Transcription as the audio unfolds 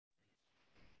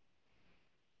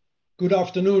Good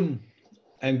afternoon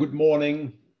and good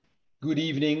morning, good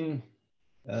evening.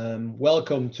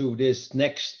 Welcome to this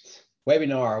next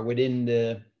webinar within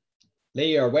the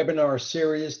layer webinar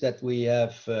series that we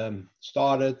have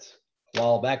started a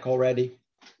while back already.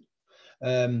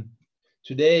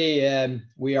 Today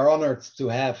we are honored to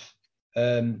have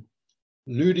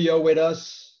Ludio with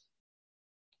us.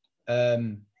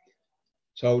 So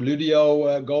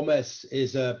Ludio Gomes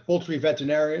is a poultry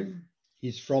veterinarian.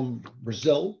 He's from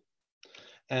Brazil.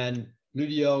 And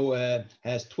Ludio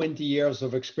has 20 years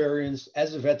of experience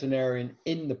as a veterinarian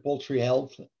in the poultry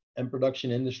health and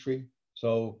production industry.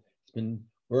 So he's been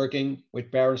working with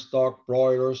parent stock,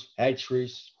 broilers,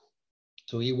 hatcheries.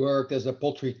 So he worked as a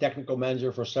poultry technical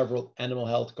manager for several animal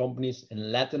health companies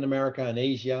in Latin America and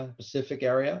Asia Pacific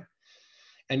area.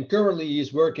 And currently he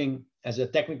is working as a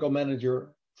technical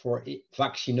manager for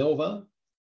Vaxxinova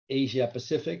Asia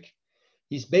Pacific.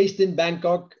 He's based in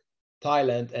Bangkok,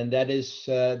 Thailand, and that is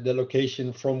the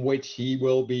location from which he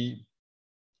will be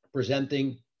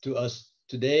presenting to us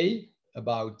today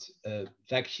about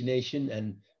vaccination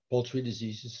and poultry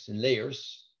diseases in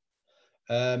layers.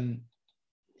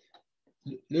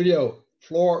 Ludio,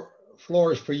 floor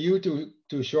is for you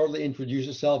to shortly introduce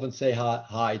yourself and say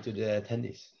hi to the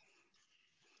attendees.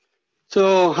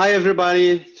 So hi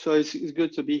everybody, so it's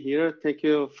good to be here. Thank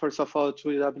you first of all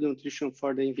to W Nutrition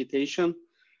for the invitation.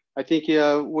 I think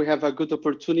we have a good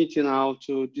opportunity now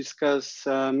to discuss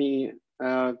the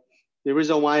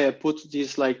reason why I put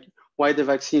this, like why the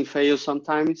vaccine fails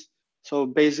sometimes. So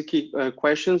basic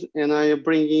questions, and I am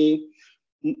bringing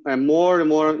more and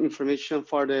more information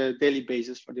for the daily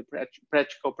basis, for the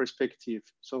practical perspective.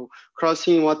 So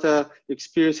crossing what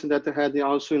experience that I had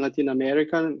also in Latin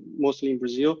America, mostly in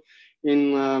Brazil,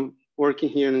 in working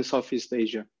here in Southeast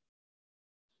Asia.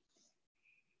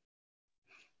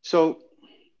 So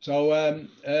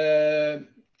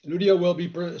Ludio will be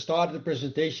start the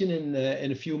presentation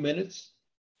in a few minutes.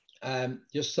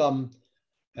 Just some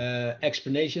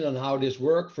explanation on how this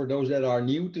works for those that are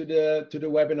new to the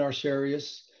webinar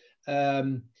series.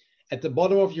 At the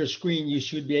bottom of your screen, you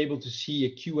should be able to see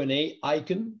a Q&A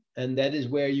icon, and that is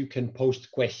where you can post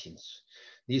questions.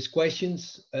 These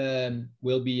questions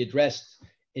will be addressed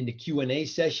in the Q&A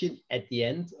session at the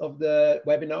end of the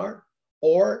webinar,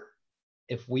 or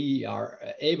if we are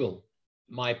able,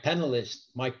 my panelists,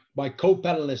 my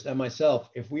co-panelist and myself,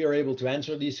 if we are able to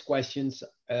answer these questions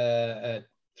during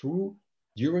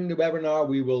the webinar,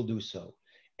 we will do so.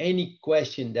 Any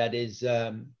question that is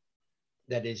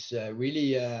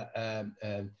really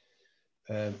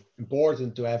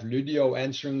important to have Ludio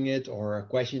answering it, or a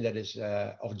question that is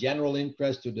of general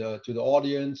interest to the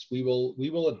audience, we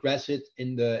will address it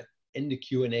in the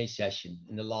Q&A session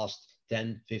in the last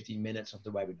 10-15 minutes of the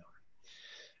webinar.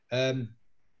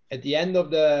 At the end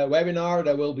of the webinar,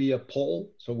 there will be a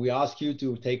poll. So we ask you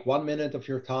to take 1 minute of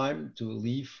your time to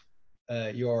leave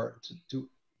to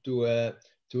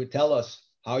tell us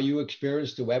how you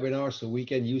experienced the webinar, so we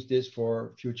can use this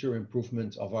for future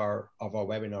improvements of our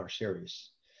webinar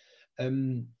series.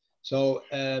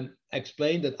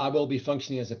 Explain that I will be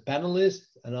functioning as a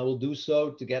panelist, and I will do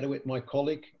so together with my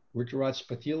colleague Ruturaj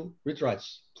Patil. Ruturaj,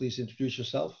 please introduce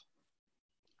yourself.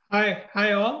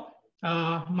 Hi all.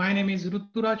 My name is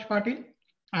Ruturaj Patil.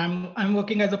 I'm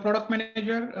working as a product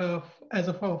manager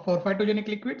for phytogenic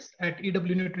liquids at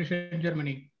EW Nutrition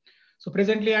Germany. So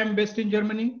presently I'm based in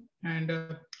Germany, and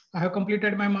I have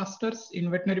completed my master's in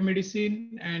veterinary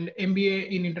medicine and MBA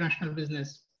in international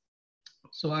business.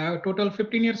 So I have a total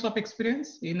 15 years of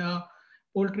experience in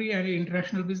poultry and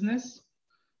international business.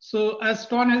 So as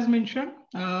Twan has mentioned,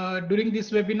 during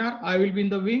this webinar, I will be in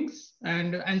the wings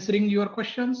and answering your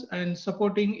questions and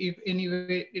supporting if any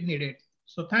way needed.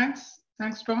 So thanks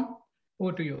Twan.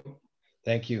 Over to you.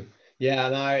 Thank you. Yeah,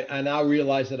 and I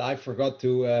realized that I forgot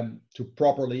to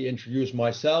properly introduce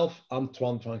myself. I'm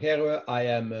Twan van Gerwe. I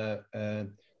am a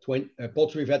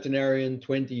poultry veterinarian,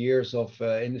 20 years of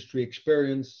industry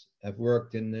experience. I've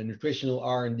worked in the nutritional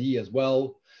R&D as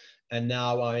well. And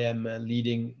now I am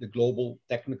leading the global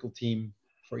technical team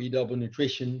for EW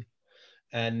Nutrition.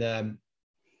 And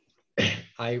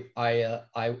I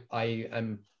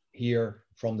am here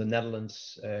from the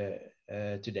Netherlands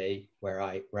today, where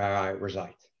I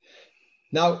reside.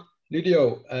 Now,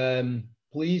 Ludio,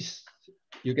 please,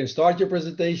 you can start your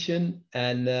presentation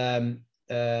and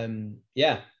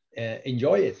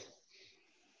enjoy it.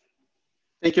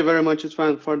 Thank you very much,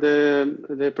 Twan, for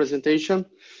the presentation.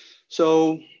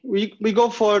 So we go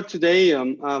for today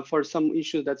for some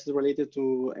issues that's related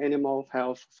to animal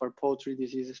health for poultry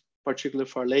diseases, particularly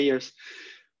for layers.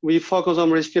 we focus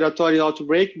on respiratory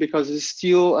outbreak because it's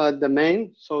still the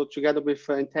main. So together with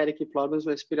enteric problems,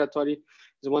 respiratory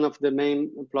is one of the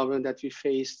main problems that we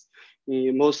face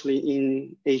mostly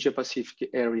in Asia Pacific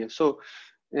area. So,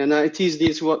 and it is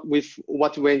this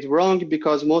what went wrong,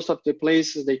 because most of the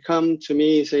places they come to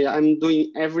me and say, I'm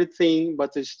doing everything,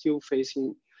 but I'm still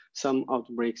facing some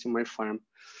outbreaks in my farm.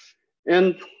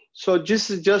 And so this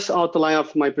is just outline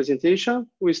of my presentation.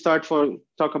 We start for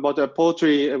talk about the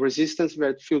poultry resistance, where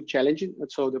it feels challenging. And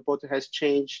so the poultry has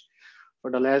changed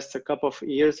for the last couple of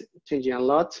years, changing a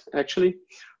lot actually.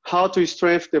 How to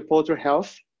strengthen the poultry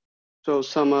health. So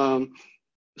some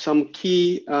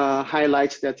key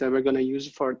highlights that we're going to use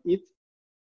for it.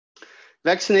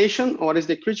 Vaccination, what is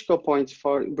the critical point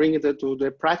for bringing it to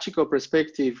the practical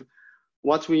perspective,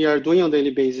 what we are doing on a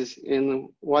daily basis, and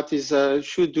what is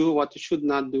should do, what should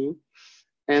not do,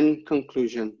 and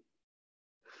conclusion.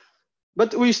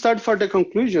 But we start for the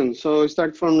conclusion. So we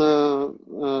start from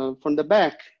the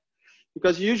back,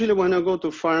 because usually when I go to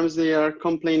farms, they are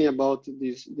complaining about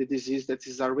the disease that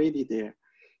is already there.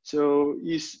 So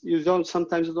you don't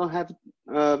sometimes you don't have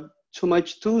too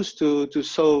much tools to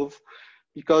solve,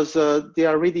 because they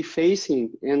are already facing,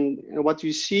 and what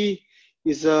you see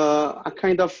is a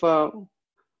kind of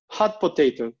hot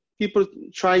potato. People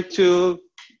try to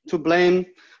blame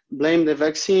the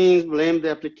vaccines, blame the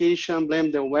application,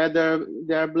 blame the weather.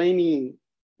 They are blaming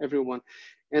everyone,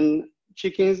 and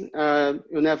chickens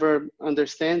you never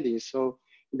understand this. So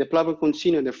the problem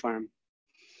continue on the farm.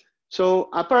 So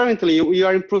apparently we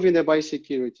are improving the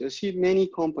biosecurity. I see many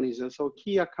companies, so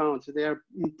key accounts, they are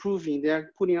improving, they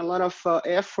are putting a lot of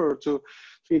effort to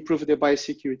improve the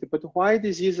biosecurity. But why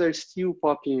diseases are still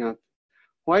popping up?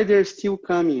 Why they're still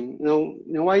coming?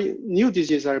 Why new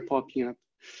diseases are popping up?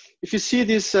 If you see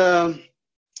this,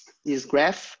 this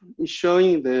graph is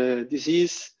showing the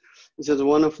disease. This is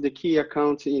one of the key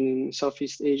accounts in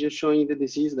Southeast Asia, showing the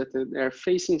disease that they're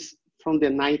facing from the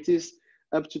 90s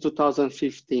up to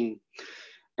 2015.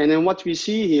 And then what we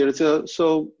see here is,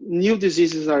 so new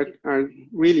diseases are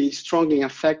really strongly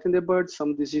affecting the birds.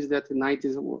 Some disease that in the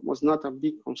 90s was not a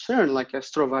big concern, like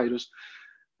astrovirus.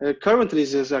 Currently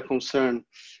this is a concern.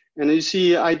 And you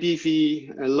see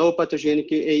IBV, low pathogenic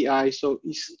AI, so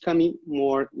it's coming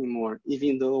more and more,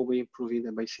 even though we're improving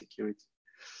the biosecurity.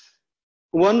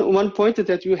 One point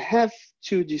that you have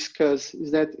to discuss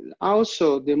is that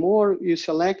also the more you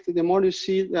select, the more you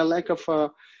see the lack of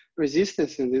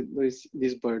resistance in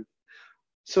this bird.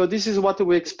 So this is what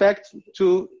we expect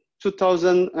to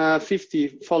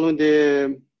 2050 following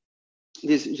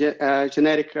this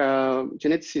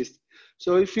geneticist.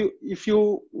 So if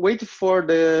you wait for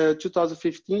the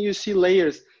 2015, you see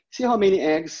layers. See how many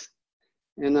eggs,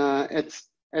 and at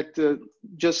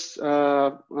just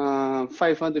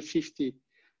 550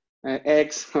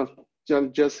 eggs,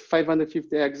 just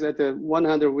 550 eggs at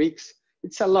 100 weeks.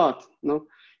 It's a lot, no?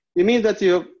 It means that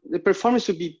the performance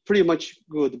will be pretty much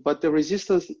good, but the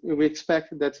resistance, we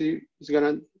expect that is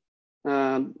gonna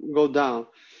go down.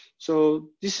 So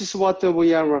this is what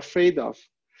we are afraid of.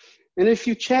 And if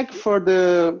you check for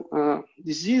the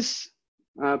disease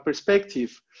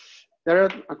perspective, there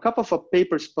are a couple of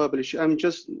papers published. I'm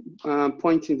just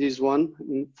pointing this one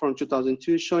from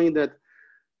 2002, showing that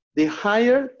the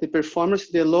higher the performance,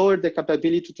 the lower the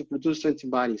capability to produce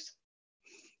antibodies.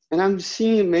 And I'm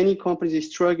seeing many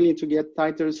companies struggling to get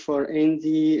titers for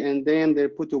ND, and then they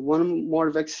put one more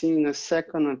vaccine, a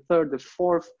second, a third, a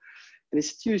fourth, and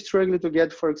still struggling to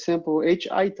get, for example,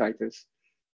 HI titers.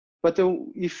 But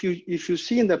if you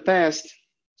see in the past,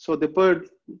 so the bird,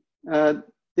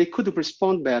 they could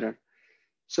respond better.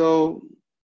 So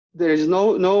there is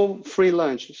no free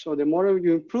lunch. So the more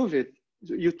you improve it,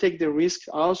 you take the risk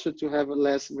also to have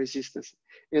less resistance.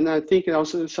 And I think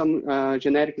also some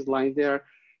genetics line, they're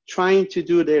trying to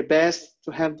do their best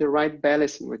to have the right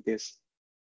balance with this.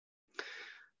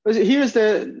 But here's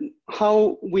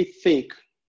how we think.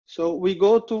 So we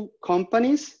go to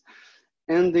companies,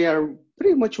 and they are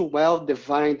pretty much well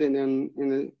divided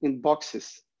in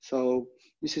boxes. So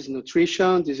this is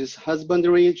nutrition, this is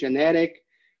husbandry, genetic,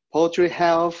 poultry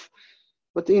health.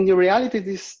 But in the reality,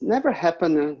 this never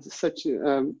happened such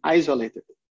isolated.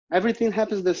 Everything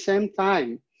happens at the same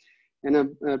time.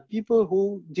 And people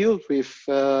who deal with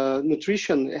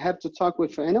nutrition have to talk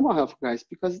with animal health guys,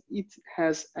 because it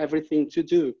has everything to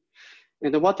do.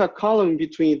 And what I call in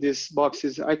between these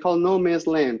boxes, I call no man's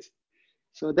land.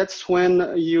 So that's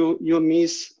when you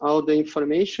miss all the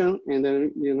information, and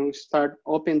then start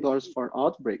open doors for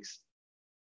outbreaks.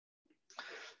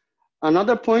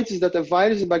 Another point is that the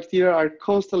virus and bacteria are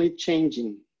constantly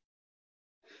changing.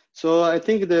 So I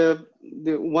think the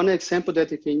one example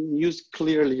that you can use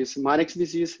clearly is Marek's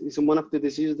disease. Is one of the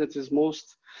diseases that is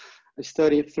most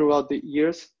studied throughout the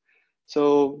years.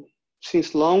 So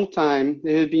since long time,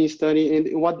 they have been studying,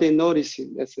 and what they notice is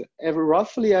that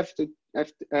roughly after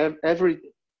every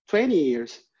 20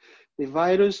 years, the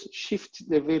virus shifts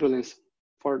the virulence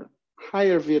for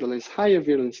higher virulence.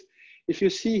 If you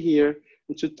see here,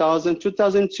 in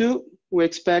 2002, we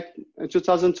expect,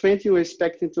 2020, we're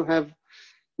expecting to have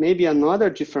maybe another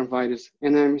different virus.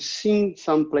 And I'm seeing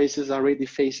some places already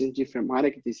facing different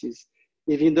Marek disease,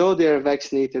 even though they are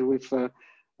vaccinated with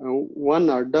one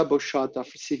or double shot of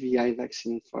CVI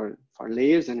vaccine for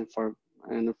layers and for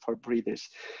breeders.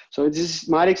 So this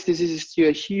Marek's disease is still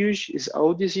a huge, it's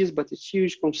old disease, but it's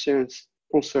huge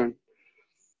concern.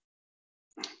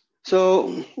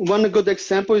 So one good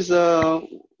example is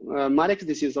Marek's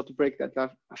disease outbreak that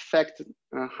affect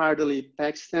hardly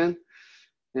Pakistan.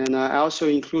 And I also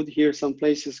include here some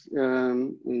places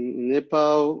in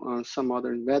Nepal, some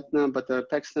other in Vietnam, but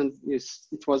Pakistan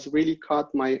it was really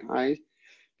caught my eye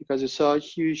because you saw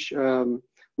huge,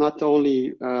 not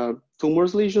only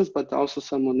tumors lesions, but also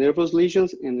some nervous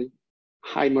lesions and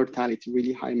high mortality,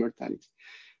 really high mortality.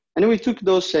 And we took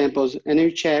those samples and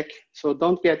we check. So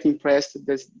don't get impressed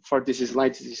for this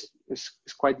slide, it's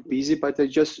quite busy, but I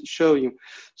just show you.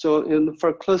 So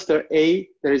for cluster A,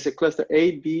 there is a cluster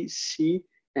A, B, C,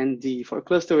 and D. For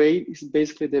cluster A is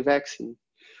basically the vaccine.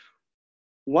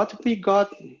 What we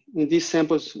got in these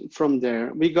samples from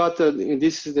there, we got, and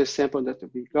this is the sample that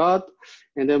we got,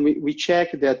 and then we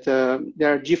check that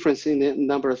there are differences in the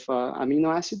number of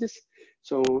amino acids.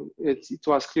 So it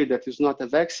was clear that it's not a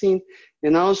vaccine.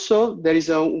 And also there is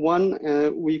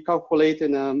we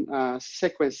calculated a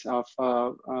sequence of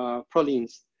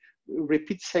proteins,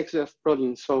 repeat sequence of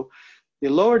proteins. So the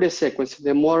lower the sequence,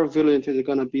 the more virulent is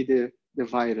gonna be the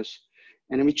virus.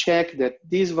 And we check that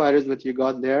this virus that you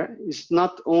got there is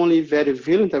not only very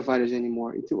virulent virus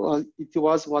anymore, it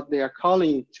was what they are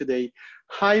calling today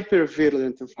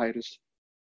hypervirulent virus,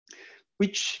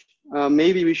 which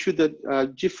maybe we should a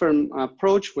different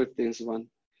approach with this one.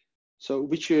 So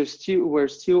which we're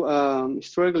still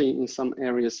struggling in some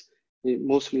areas,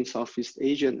 mostly in Southeast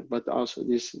Asia, but also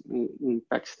this in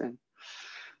Pakistan.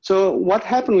 So what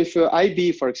happened with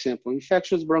IB, for example,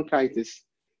 infectious bronchitis?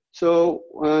 So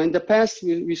in the past,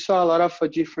 we saw a lot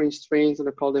of different strains that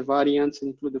are called the variants,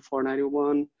 include the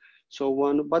 491, so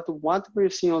on. But what we're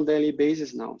seeing on a daily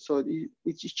basis now, so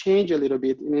it changed a little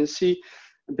bit. And you see,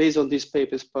 based on these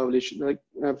papers published, like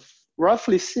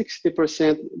roughly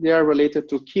 60%, they are related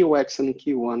to Q-X and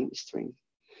Q1 strain.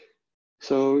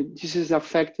 So this is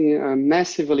affecting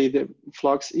massively the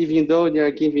flocks, even though they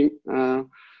are giving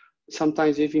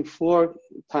sometimes even 4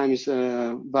 times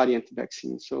variant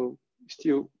vaccine. So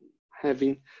still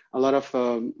having a lot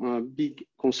of big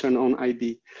concern on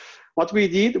IB. What we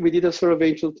did a survey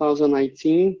in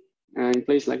 2019 in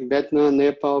places like Vietnam,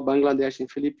 Nepal, Bangladesh, and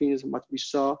Philippines. What we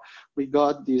saw, we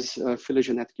got this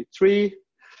phylogenetic tree.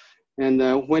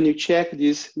 And when you check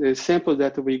this, the sample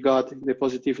that we got, the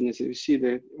positiveness, you see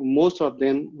that most of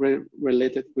them were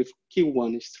related with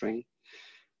Q1 strain.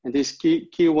 And this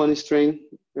Q1 strain,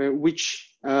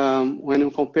 which when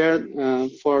you compare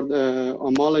for the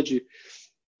homology,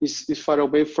 is far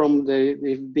away from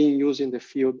they've been used in the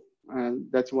field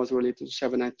that was related to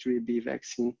 793B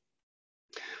vaccine.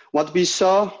 What we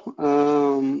saw,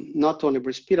 not only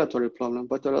respiratory problem,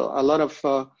 but a lot of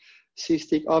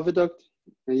cystic oviduct.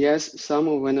 And yes,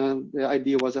 some when the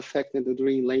IB was affected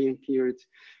during laying period,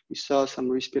 we saw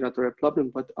some respiratory problem,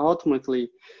 but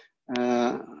ultimately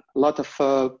a lot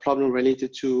of problem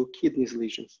related to kidneys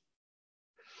lesions.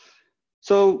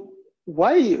 So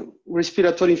why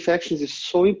respiratory infections is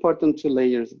so important to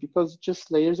layers? Because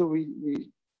just layers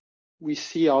we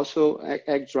see also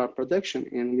egg drop production,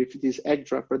 and with this egg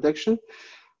drop production,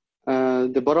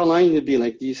 the bottom line will be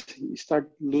like this: you start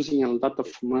losing a lot of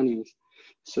money.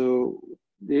 So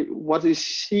what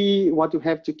you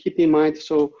have to keep in mind.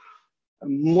 So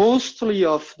mostly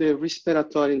of the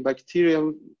respiratory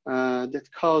bacteria that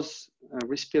cause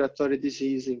respiratory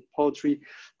disease in poultry,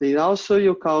 they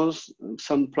also cause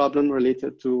some problem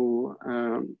related to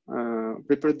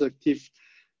reproductive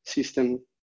system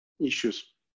issues.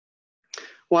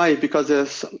 Why?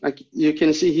 Because like you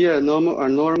can see here a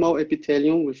normal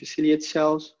epithelium with ciliate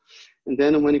cells, and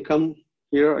then when you come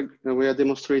here, we are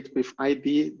demonstrating with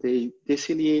IB, they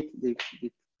deciliate, they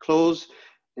close,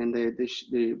 and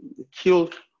they kill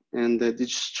and they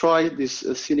destroy this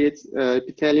ciliate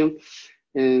epithelium.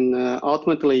 And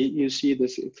ultimately, you see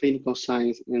this clinical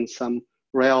signs and some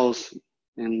RELs,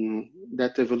 and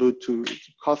that evolve to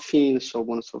coughing and so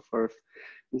on and so forth.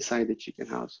 inside the chicken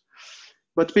house.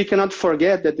 But we cannot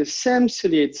forget that the same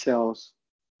ciliate cells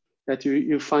that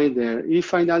you find there, you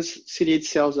find those ciliate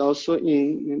cells also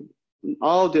in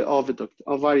all the oviduct,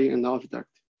 ovarian and oviduct,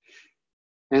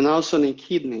 and also in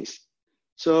kidneys.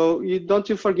 So don't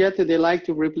forget that they like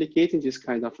to replicate in this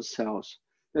kind of cells.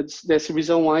 That's the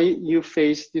reason why you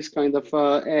face this kind of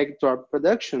egg drop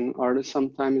production, or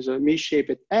sometimes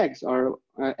misshaped eggs, or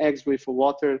eggs with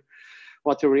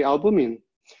watery albumin.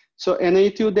 So, and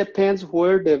it will depends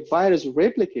where the virus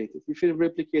replicated. If it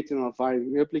replicated in a virus,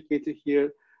 replicated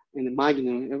here in the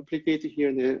magnum, replicated here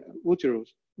in the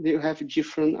uterus, they have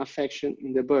different affection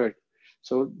in the bird.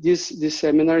 So this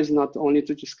seminar is not only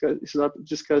to discuss, it's not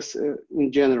discuss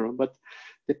in general, but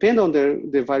depend on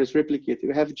the virus replicated,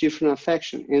 you have different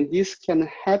affection. And this can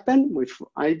happen with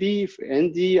IB,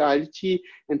 ND, ILT,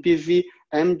 MPV,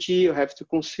 MG, you have to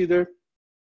consider.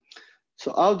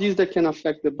 So all these that can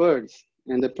affect the birds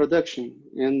and the production.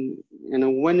 And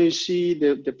when you see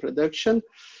the production,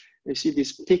 you see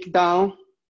this peak down.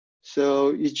 So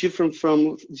it's different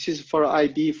from, this is for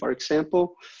IB, for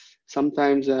example,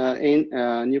 sometimes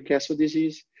Newcastle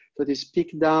disease. So this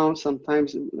peak down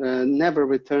sometimes never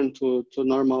return to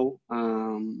normal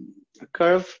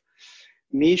curve.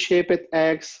 Me-shaped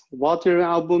eggs, watery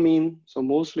albumin. So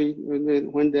mostly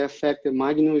when they affect the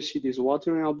magnum, you see this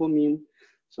watery albumin.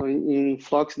 So in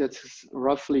flocks, that's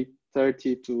roughly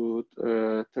 30 to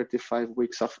 35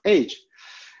 weeks of age.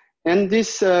 And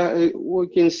this, we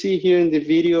can see here in the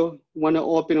video, when I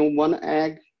open one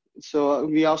egg. So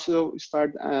we also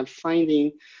start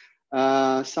finding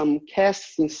some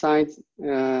casts inside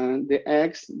the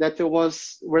eggs that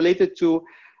was related to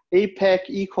APEC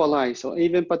E. coli, so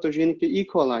avian pathogenic E.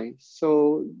 coli.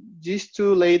 So these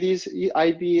two ladies,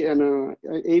 IB and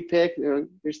APEC,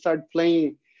 they start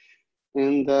playing.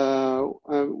 And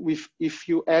if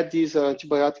you add this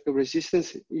antibiotic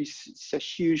resistance, it's a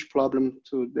huge problem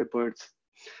to the birds.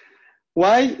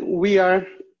 Why we are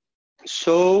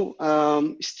so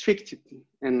strict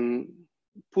and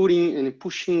putting and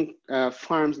pushing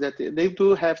farms that they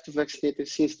do have to vaccinate it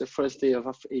since the first day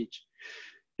of age?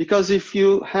 Because if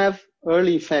you have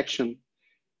early infection,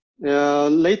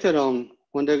 later on,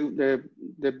 when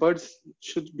the birds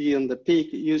should be on the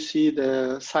peak, you see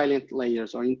the silent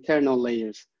layers or internal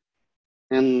layers.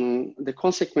 And the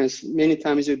consequence many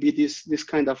times will be this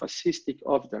kind of a cystic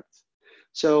oviduct.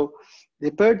 So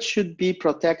the bird should be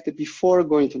protected before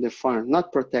going to the farm,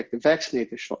 not protected,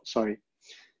 vaccinated, sorry.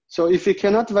 So if you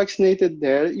cannot vaccinate it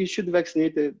there, you should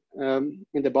vaccinate it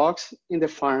in the box, in the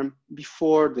farm,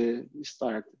 before the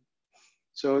start.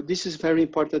 So this is very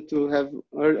important to have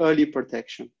early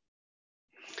protection.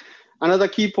 Another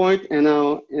key point, and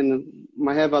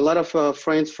I have a lot of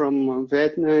friends from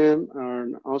Vietnam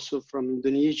and also from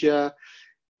Indonesia.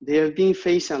 They have been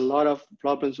facing a lot of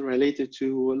problems related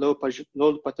to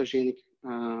low pathogenic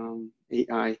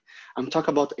AI. I'm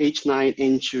talking about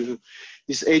H9N2.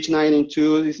 This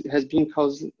H9N2 has been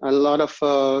causing a lot of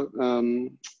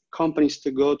companies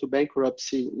to go to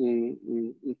bankruptcy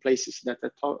in places that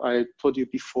I told you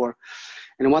before.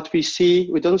 And what we see,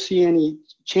 we don't see any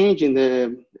change in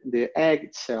the egg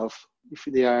itself if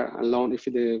they are alone, if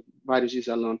the virus is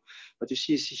alone. But you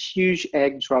see this huge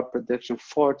egg drop production,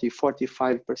 40,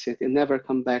 45%, and never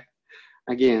come back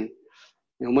again.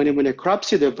 And when you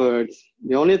necropsy the birds,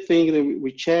 the only thing that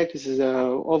we check is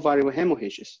ovarian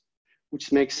hemorrhages,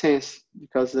 which makes sense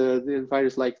because the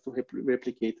virus like to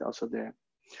replicate also there.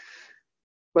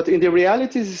 But in the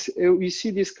reality, we see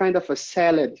this kind of a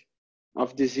salad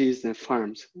of disease in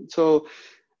farms. So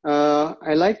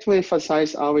I like to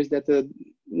emphasize always that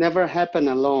never happen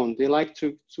alone. They like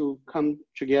to come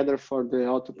together for the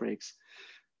outbreaks.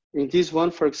 In this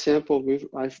one, for example,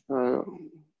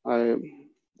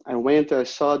 I went, I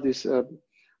saw this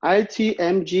IT,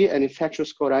 MG, and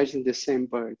infectious colitis in the same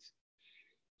bird.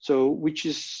 So, which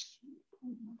is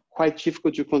quite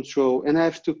difficult to control. And I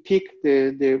have to pick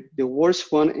the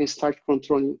worst one and start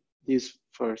controlling this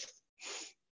first.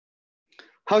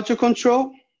 How to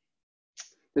control?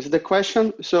 This is the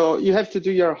question. So you have to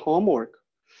do your homework.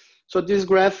 So this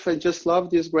graph, I just love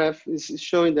this graph, is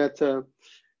showing that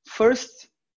first,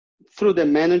 through the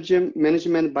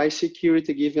management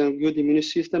biosecurity, given a good immune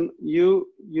system, you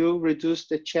reduce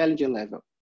the challenging level,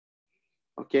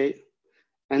 okay?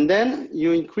 And then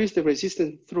you increase the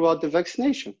resistance throughout the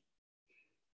vaccination.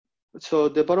 So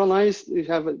the bottom line is you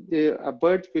have a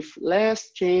bird with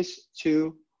less chance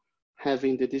to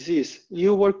having the disease.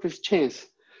 You work with chance.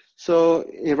 So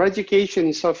eradication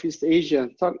in Southeast Asia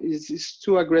is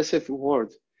too aggressive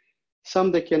word.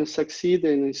 Some they can succeed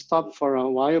and stop for a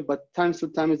while, but times to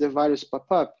time the virus pop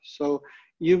up. So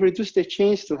you reduce the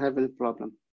chance to have a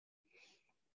problem.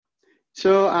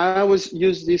 So I always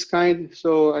use this kind.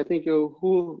 So I think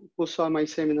who saw my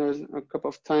seminars a couple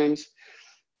of times,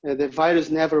 the virus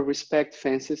never respect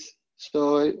fences.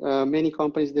 So many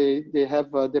companies, they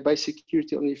have the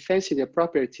biosecurity only fencing their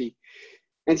property,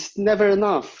 and it's never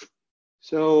enough.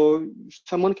 So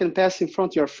someone can pass in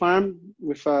front of your farm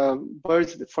with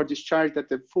birds for discharge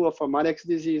that are full of Mareks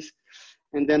disease,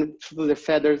 and then through the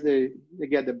feathers, they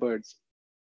get the birds.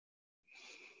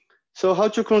 So how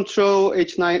to control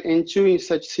H9N2 in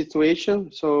such situation?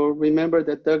 So remember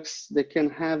that ducks, they can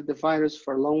have the virus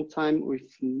for a long time with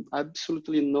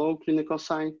absolutely no clinical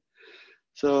sign.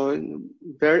 So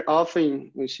very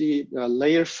often we see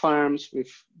layer farms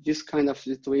with this kind of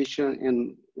situation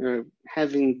and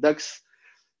having ducks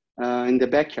in the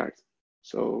backyard.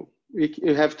 So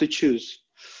you have to choose.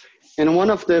 And one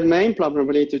of the main problems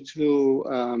related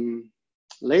to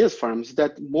layers farms is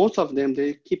that most of them,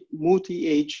 they keep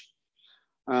multi-age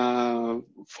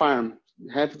farm,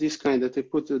 have this kind that they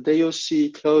put the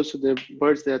DOC close to the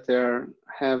birds that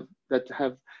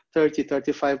have 30,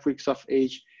 35 weeks of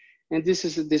age. And this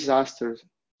is a disaster.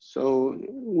 So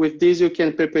with this, you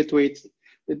can perpetuate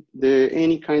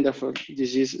any kind of a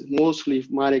disease, mostly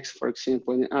Mareks, for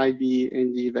example, and IB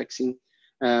and the vaccine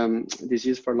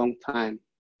disease for a long time.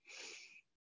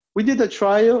 We did a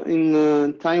trial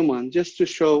in Taiwan just to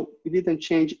show we didn't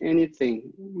change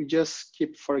anything. We just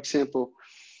keep, for example,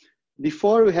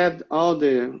 before we had all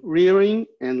the rearing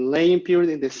and laying period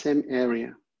in the same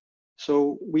area.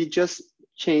 So we just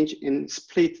change and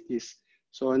split this.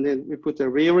 So, and then we put the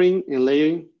rearing and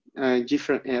laying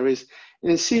different areas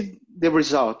and see the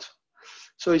result.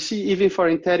 So you see, even for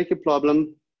enteric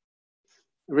problem,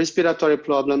 respiratory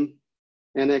problem,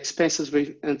 and expenses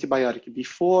with antibiotic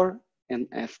before and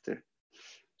after.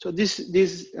 So this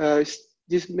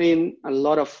means a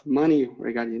lot of money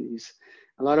regarding this,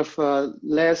 a lot of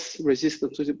less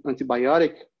resistant to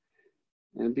antibiotic,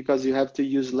 and because you have to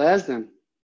use less than.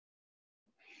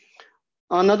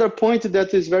 Another point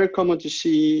that is very common to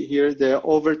see here, the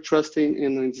over-trusting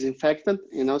in disinfectant,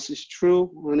 and also it's true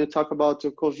when you talk about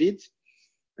COVID.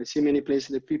 I see many places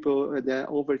that people that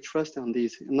over-trust on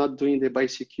this, not doing the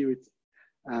biosecurity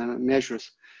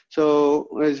measures. So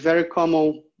it's very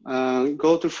common,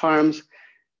 go to farms.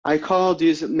 I call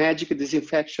this magic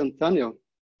disinfection tunnel,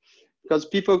 because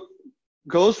people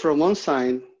go from one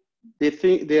side, they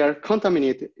think they are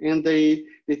contaminated, and they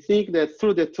think that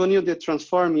through the tunnel they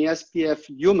transform in SPF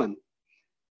human.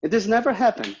 It has never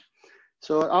happened.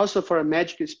 So also for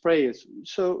magic sprays.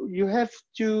 So you have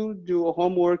to do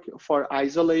homework for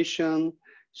isolation,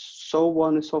 so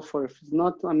on and so forth. It's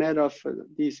not a matter of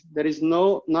this. There is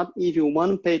not even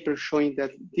one paper showing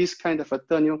that this kind of a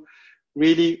tunnel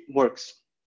really works.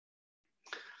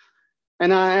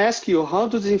 And I ask you, how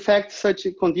to disinfect such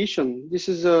a condition? This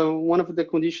is one of the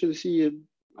conditions you see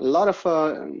a lot of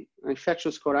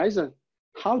infectious coryza.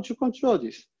 How do you control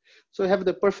this? So you have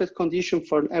the perfect condition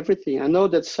for everything. I know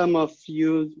that some of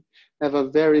you have a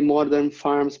very modern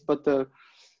farms, but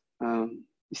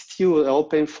still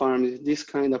open farm, this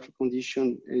kind of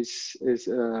condition is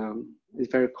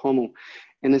very common.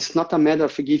 And it's not a matter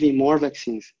of giving more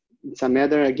vaccines. It's a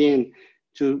matter, again,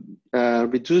 to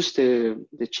reduce the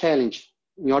challenge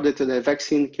in order that the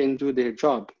vaccine can do their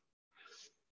job.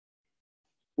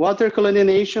 Water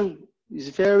chlorination is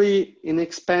very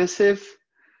inexpensive.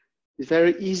 It's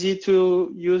very easy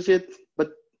to use it,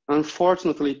 but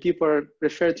unfortunately, people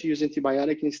prefer to use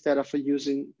antibiotic instead of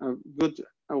using good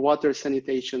water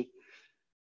sanitation.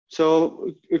 So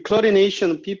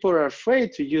chlorination, people are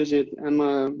afraid to use it.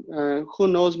 Who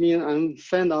knows me, I'm a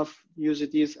fan of using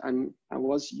this. I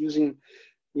was using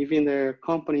even the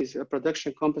companies,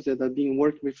 production companies that are being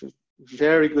worked with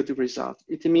very good result.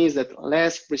 It means that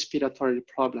less respiratory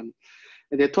problem.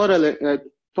 And the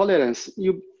tolerance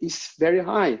is very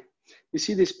high. You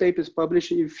see these papers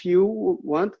published. If you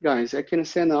want, guys, I can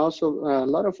send also a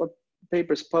lot of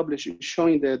papers published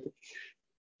showing that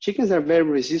chickens are very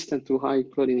resistant to high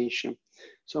chlorination.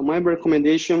 So my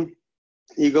recommendation,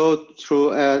 you go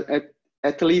through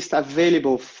at least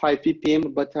available 5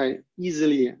 ppm, but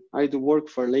I do work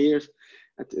for layers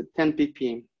at 10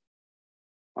 ppm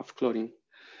of chlorine.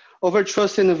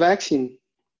 Overtrust in the vaccine.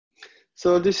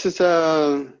 So this is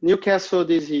a Newcastle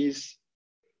disease.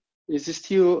 Is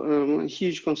still a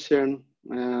huge concern.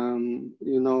 You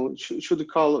know, should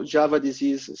call Java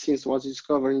disease since it was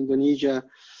discovered in Indonesia.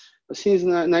 Since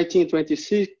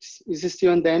 1926, it's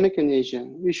still endemic in Asia.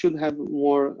 We should have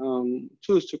more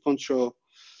tools to control.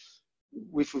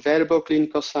 with variable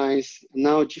clinical signs,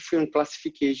 now different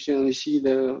classification. You see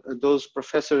those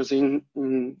professors in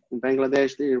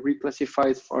Bangladesh, they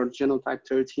reclassified for genotype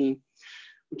 13,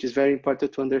 which is very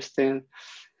important to understand.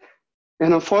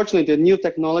 And unfortunately, the new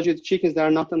technology, the chickens that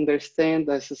are not understand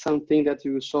as something that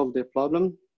will solve the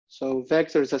problem. So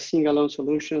vector is a single-alone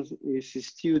solution. Is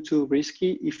still too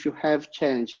risky if you have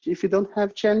challenge. If you don't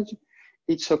have challenge,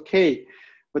 it's okay.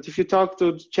 But if you talk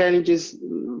to challenges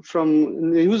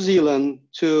from New Zealand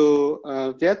to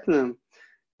Vietnam,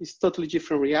 it's totally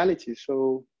different reality.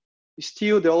 So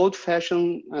still the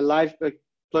old-fashioned live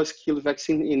plus kill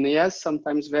vaccine in yes,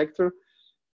 sometimes vector,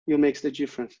 you makes the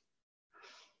difference.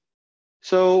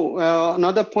 So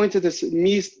another point is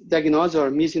misdiagnosis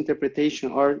or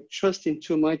misinterpretation, or trusting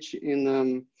too much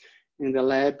in the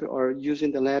lab, or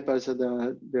using the lab as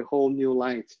the whole new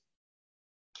light.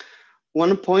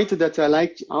 One point that I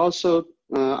like also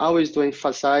always to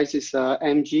emphasize is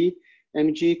MG.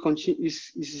 MG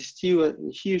is still a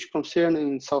huge concern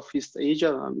in Southeast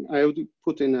Asia. I would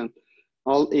put in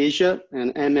all Asia,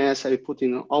 and MS I put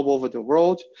in all over the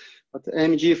world. But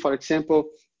MG, for example,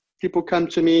 people come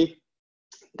to me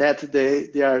that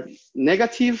they are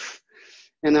negative,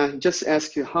 and I just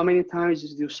ask you, how many times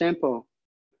did you sample?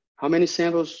 How many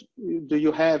samples do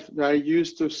you have that are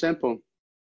used to sample?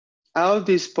 All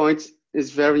these points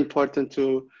is very important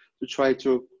to try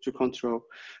to control.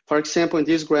 For example, in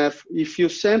this graph, if you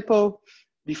sample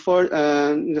before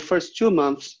in the first 2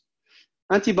 months,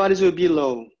 antibodies will be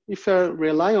low. If you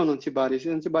rely on antibodies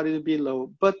will be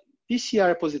low, but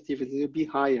PCR positivity will be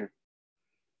higher.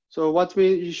 So what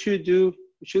you should do,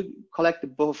 you should collect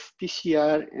both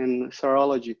PCR and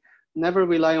serology. Never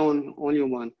rely on only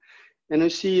one. And you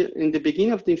see in the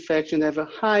beginning of the infection, they have a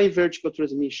high vertical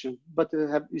transmission, but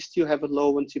you still have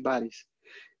low antibodies.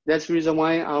 That's the reason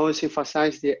why I always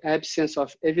emphasize the absence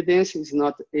of evidence is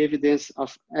not evidence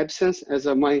of absence, as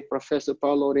my professor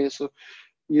Paulo Lorenzo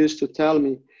used to tell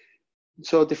me.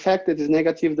 So the fact that it's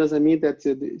negative doesn't mean that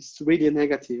it's really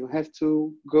negative. You have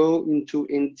to go into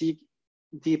and dig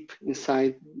deep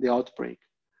inside the outbreak.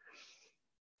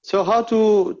 So how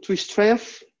to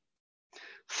strengthen?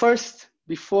 First,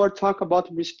 before talk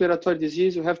about respiratory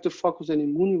disease, you have to focus on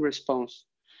immune response.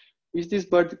 Is this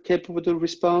bird capable to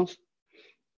respond?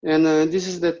 And this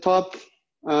is the top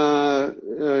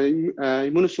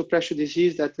immunosuppression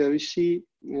disease that we see.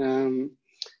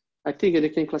 I think they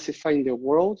can classify in the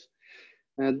world.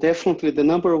 Definitely the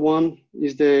number one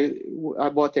is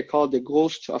what I call the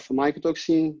ghost of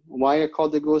mycotoxin. Why I call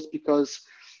the ghost? Because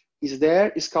it's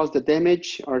there, it's caused the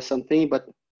damage or something, but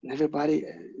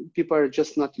people are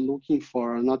just not looking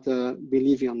for, not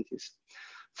believing on this.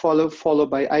 Followed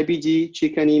by IBD,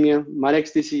 chicken anemia,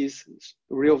 Marek's disease,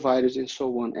 real virus, and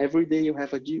so on. Every day you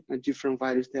have a different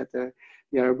virus that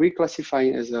they are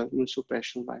reclassifying as a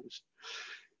immunosuppression virus.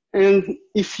 And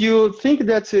if you think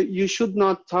that you should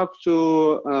not talk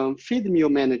to feed meal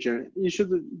manager, you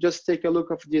should just take a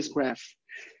look at this graph.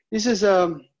 This is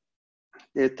the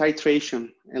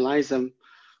titration ELISA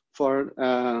for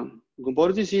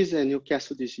Gumboro disease and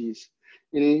Newcastle disease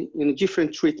in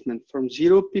different treatment from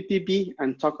 0 ppb,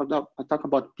 I talk about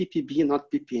ppb, not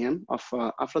ppm, of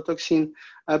aflatoxin,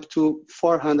 up to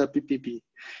 400 ppb.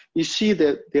 You see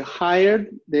that the higher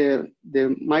the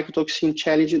mycotoxin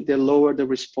challenge, the lower the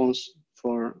response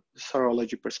for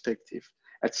serology perspective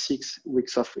at 6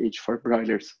 weeks of age for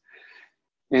broilers.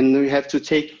 And we have to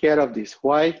take care of this.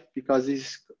 Why? Because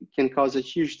this can cause a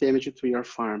huge damage to your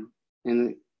farm,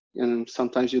 and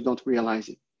sometimes you don't realize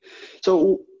it.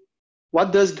 So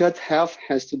what does gut health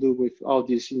has to do with all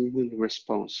this immune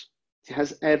response? It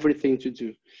has everything to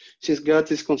do. Since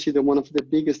gut is considered one of the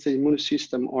biggest immune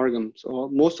system organs, so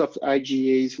most of the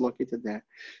IgA is located there.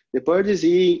 The bird is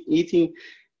eating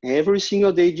every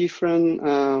single day different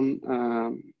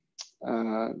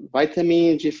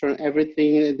vitamins, different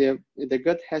everything. The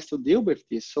gut has to deal with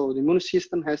this. So the immune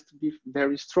system has to be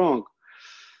very strong.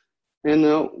 And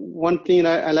one thing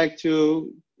I like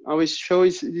to always show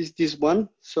is this one.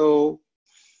 So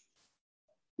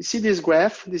you see this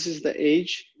graph, this is the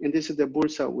age, and this is the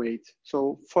bursa weight.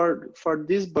 So for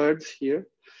these birds here,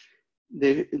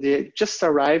 they just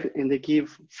arrive and they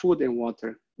give food and water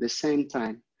at the same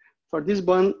time. For this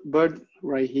one bird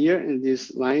right here in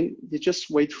this line, they just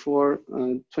wait for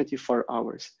 24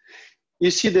 hours.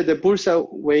 You see that the bursa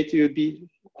weight will be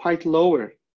quite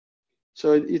lower.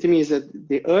 So it means that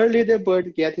the earlier the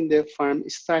bird get in the farm,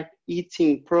 start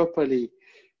eating properly,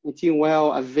 eating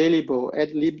well, available,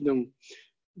 ad libitum,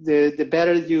 the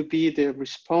better you be the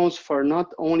response for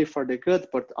not only for the gut,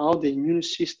 but all the immune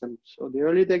system. So the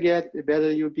earlier they get, the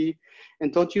better you be.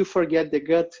 And don't you forget the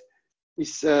gut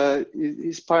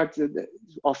is part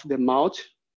of the mouth,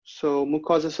 so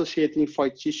mucosa-associated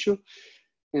lymphoid tissue,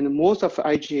 and most of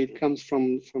IgA comes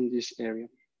from this area.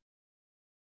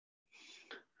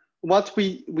 What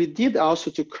we did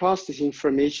also to cross this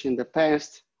information in the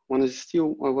past, when I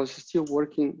was still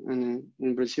working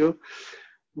in Brazil,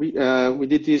 we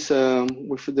did this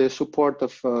with the support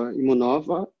of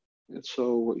Immunova.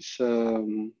 So it's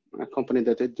a company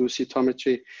that do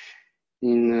cytometry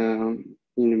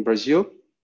in Brazil.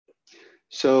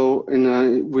 So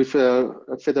with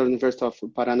Federal University of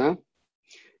Paraná.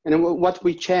 And what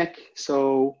we check,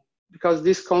 so because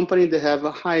this company, they have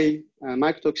a high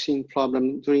mycotoxin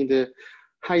problem during the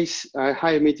high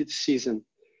humidity season.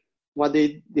 What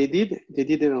they did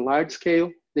in a large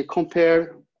scale, they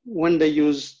compare when they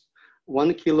use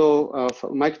 1 kilo of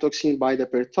mycotoxin by the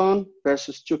per ton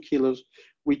versus 2 kilos,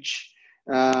 which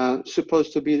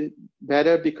supposed to be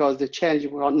better because the challenge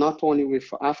not only with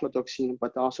aflatoxin,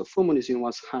 but also fumonisin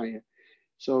was higher.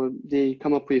 So they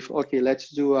come up with, okay, let's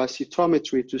do a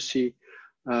cytometry to see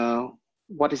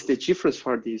what is the difference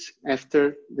for this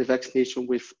after the vaccination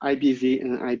with IBV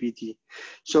and IBD.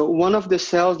 So one of the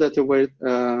cells that were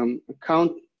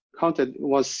counted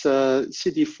was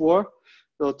CD4,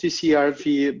 so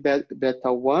TCRV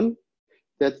beta 1,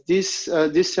 that this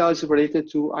cell is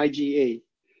related to IgA.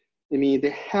 I mean, they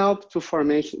help to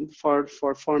formation for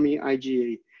forming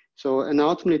IgA. So, and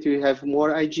ultimately you have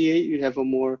more IgA, you have a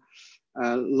more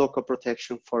local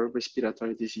protection for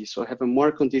respiratory disease. So have a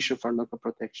more condition for local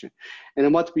protection.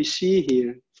 And what we see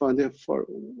here for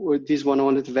this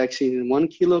 100 vaccine in 1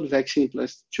 kilo, the vaccine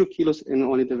plus 2 kilos and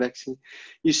only the vaccine,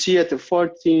 you see at the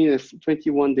 14,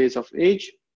 21 days of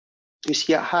age, you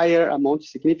see a higher amount,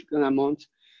 significant amount,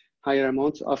 higher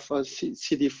amount of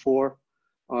CD4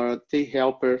 or T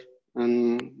helper,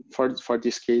 and for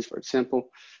this case, for example,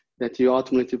 that you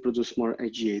ultimately produce more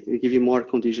IgA. They give you more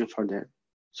condition for that.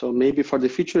 So maybe for the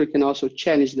future, you can also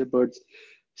challenge the birds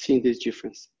seeing this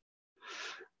difference.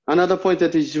 Another point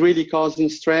that is really causing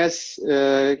stress,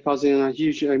 causing a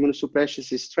huge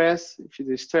immunosuppression is stress. If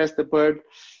you stress the bird,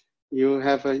 you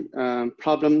have a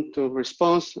problem to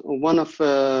response. One of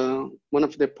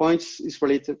the points is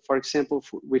related, for example,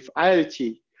 with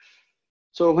IoT.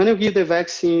 So when you give the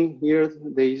vaccine here,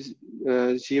 there is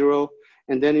 0,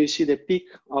 and then you see the peak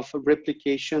of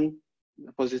replication,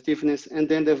 positiveness, and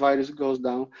then the virus goes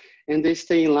down, and they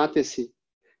stay in latency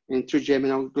in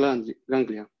trigeminal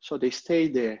ganglia. So they stay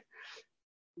there.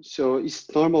 So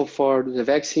it's normal for the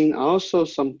vaccine also,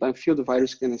 sometimes feel the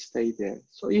virus can stay there.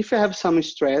 So if you have some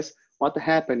stress, what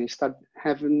happens is start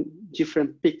having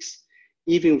different peaks,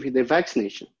 even with the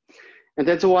vaccination. And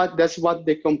that's what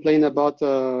they complain about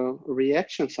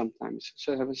reaction sometimes.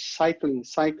 So have a cycling,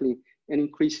 and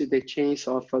increases the chance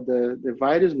of the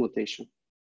virus mutation.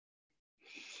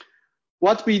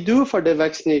 What we do for the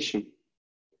vaccination,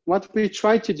 what we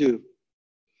try to do,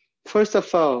 first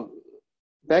of all,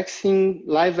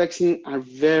 live vaccine are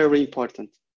very important.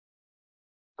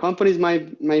 Companies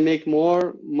might make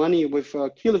more money with a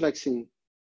kill vaccine,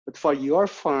 but for your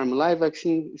farm, live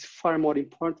vaccine is far more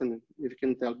important, if you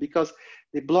can tell, because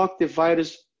they block the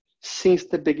virus since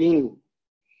the beginning.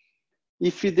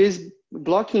 If this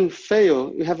blocking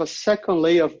fail, you have a second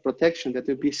layer of protection that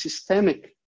will be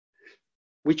systemic,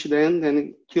 which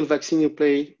then kill vaccine you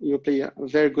play a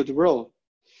very good role.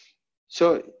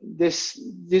 So that's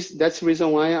the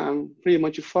reason why I'm pretty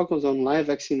much focused on live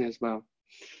vaccine as well.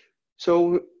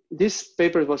 So this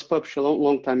paper was published a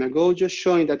long time ago, just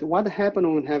showing that what happened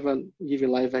when we give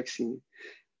a live vaccine.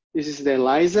 This is the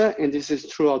ELISA, and this is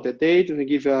throughout the day. We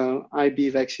give a IB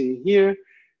vaccine here.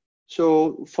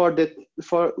 So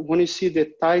when you see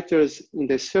the titers in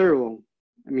the serum,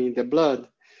 I mean the blood,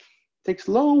 takes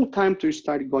a long time to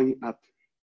start going up.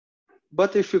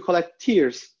 But if you collect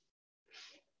tears,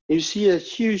 you see a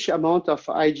huge amount of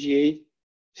IgA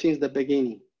since the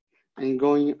beginning and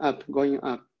going up.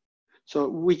 So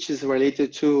which is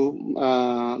related to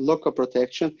local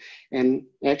protection. And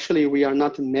actually we are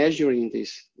not measuring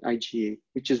this IgA,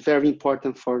 which is very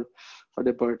important for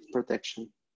the bird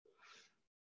protection.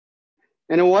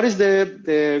 And what is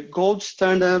the gold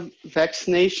standard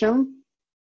vaccination?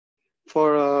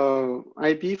 For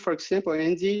IB, for example,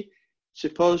 ND,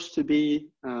 supposed to be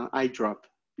eye drop,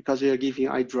 because you're giving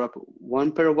eye drop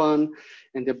 1 per 1,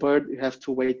 and the bird, you have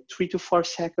to wait 3 to 4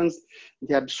 seconds.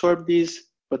 They absorb this,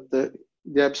 but the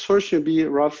absorption will be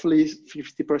roughly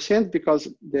 50%, because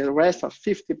the rest of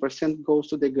 50% goes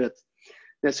to the gut.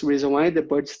 That's the reason why the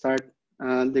birds start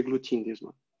degluting this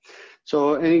one.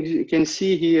 So, and you can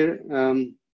see here,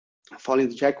 following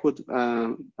the jackwood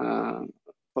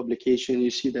publication,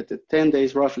 you see that the 10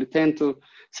 days, roughly 7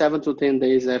 to 10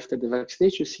 days after the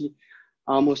vaccination, you see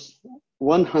almost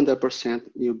 100%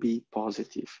 will be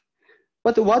positive.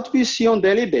 But what we see on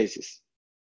daily basis,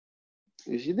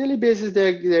 you see daily basis,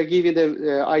 they're giving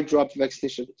the eye drop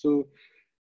vaccination to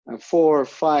 4,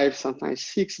 5, sometimes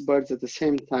 6 birds at the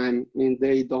same time, and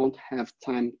they don't have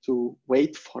time to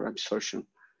wait for absorption.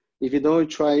 If you don't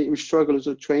try, we struggle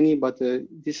to training, but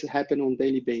this happens on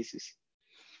daily basis.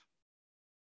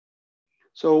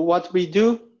 So what we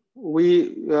do,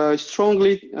 we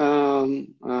strongly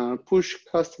push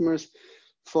customers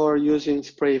for using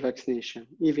spray vaccination.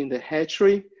 Even the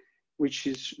hatchery, which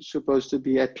is supposed to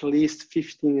be at least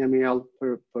 15 ml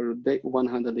per day,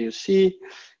 100 AUC.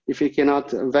 If you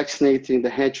cannot vaccinate in the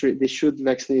hatchery, they should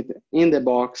vaccinate in the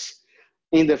box,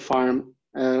 in the farm,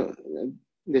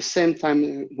 the same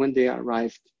time when they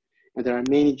arrived. And there are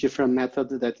many different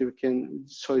methods that you can,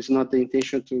 so it's not the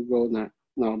intention to go there.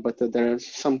 No, but there are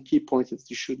some key points that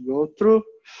you should go through.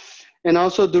 And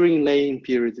also during laying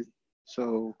period.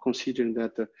 So considering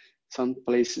that some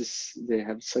places, they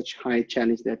have such high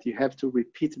challenge that you have to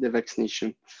repeat the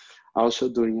vaccination also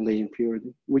during laying period,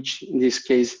 which in this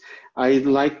case, I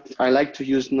like to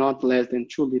use not less than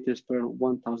 2 liters per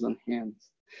 1,000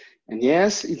 hands. And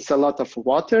yes, it's a lot of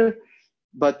water,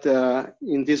 but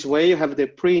in this way, you have the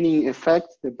preening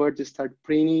effect. The birds start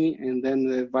preening, and then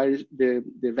the virus, the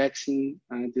vaccine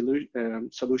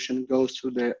solution goes to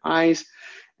the eyes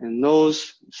and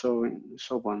nose, so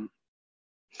on.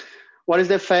 What is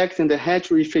the effect in the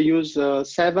hatchery if you use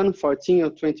 7, 14, or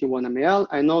 21 ml?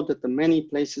 I know that in many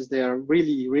places they are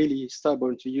really, really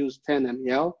stubborn to use 10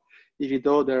 ml, even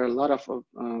though there are a lot of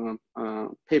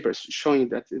papers showing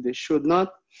that they should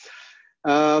not.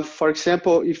 For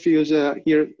example, if you use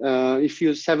here, if you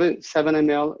use 7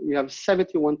 ml, you have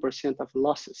 71% of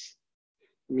losses.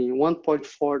 I mean,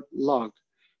 1.4 log.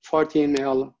 40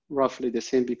 ml, roughly the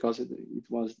same, because it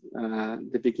was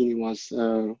the beginning was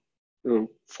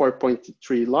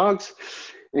 4.3 logs,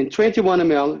 and 21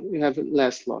 ml, you have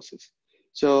less losses.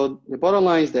 So the bottom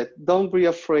line is that don't be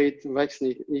afraid to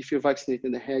vaccinate. If you vaccinate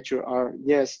in the hatchery, or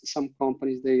yes, some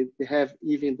companies, they have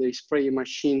even the spray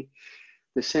machine,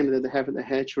 the same that they have in the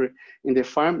hatchery in the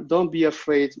farm. Don't be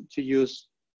afraid to use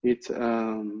it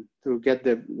to get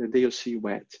the DOC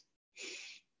wet.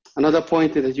 Another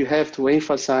point that you have to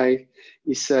emphasize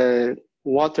is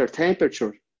water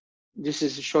temperature. This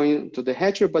is showing to the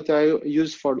hatchery, but I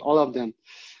use for all of them.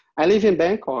 I live in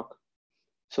Bangkok,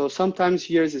 so sometimes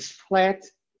here is flat,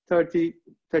 30,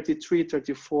 33,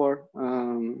 34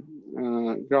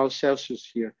 graus Celsius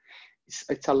here.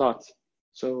 It's a lot.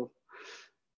 So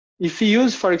if you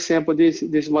use, for example,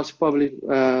 this was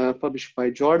published by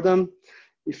Jordan.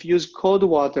 If you use cold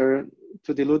water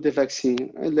to dilute the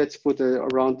vaccine, let's put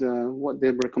around what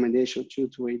the recommendation, 2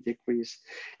 to 8 degrees,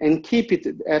 and keep it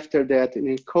after that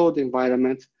in a cold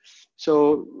environment,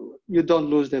 so you don't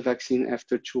lose the vaccine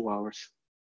after 2 hours.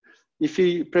 If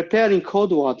you prepare in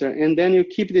cold water and then you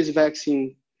keep this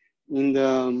vaccine in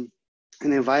an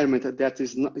environment that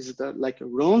is like a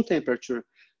room temperature,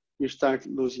 you start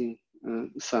losing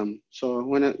some. So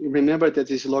remember that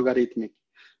it's logarithmic,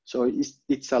 so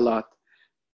it's a lot.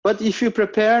 But if you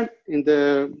prepare in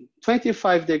the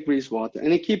 25 degrees water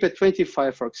and you keep it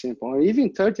 25, for example, or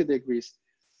even 30 degrees,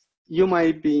 you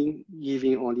might be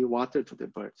giving only water to the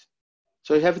birds.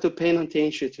 So you have to pay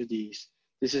attention to these.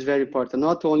 This is very important,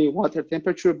 not only water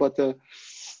temperature, but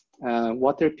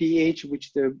water pH,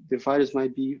 which the virus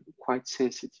might be quite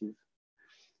sensitive.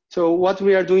 So what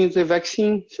we are doing with the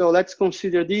vaccine, so let's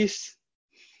consider this.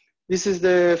 This is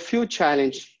the field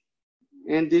challenge,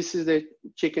 and this is the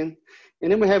chicken.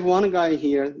 And then we have one guy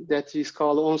here that is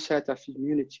called onset of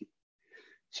immunity.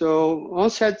 So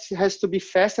onset has to be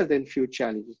faster than field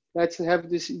challenge. Let's have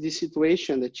this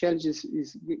situation. The challenge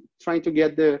is trying to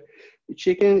get the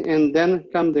chicken, and then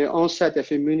come the onset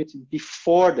of immunity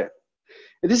before that.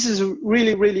 And this is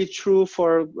really, really true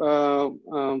for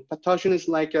pathogens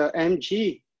like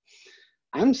MG.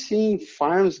 I'm seeing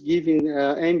farms giving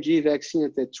MG vaccine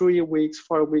at the 3 weeks,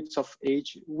 4 weeks of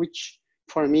age, which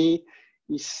for me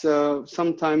is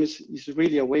sometimes is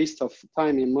really a waste of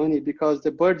time and money, because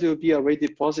the bird will be already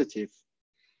positive.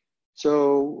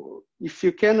 So if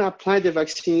you can apply the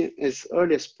vaccine as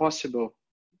early as possible,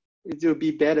 it will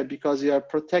be better, because you are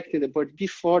protecting the bird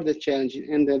before the challenge,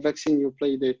 and the vaccine will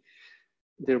play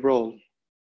the role.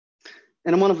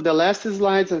 And one of the last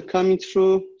slides are coming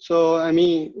through. So, I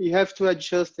mean, you have to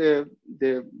adjust the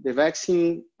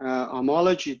vaccine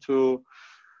homology to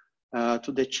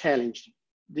the challenge.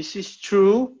 This is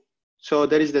true. So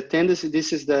there is the tendency,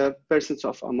 this is the percent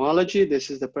of homology, this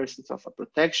is the percent of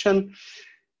protection.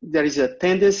 there is a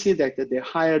tendency that the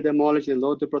higher the homology, the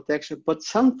lower the protection, but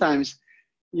sometimes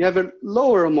you have a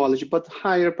lower homology, but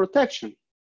higher protection.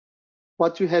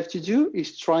 What you have to do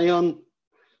is try on.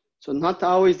 So not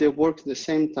always they work at the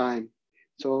same time.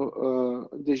 So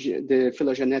the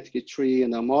phylogenetic tree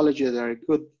and homology are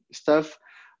good stuff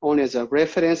only as a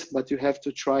reference, but you have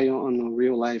to try on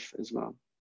real life as well.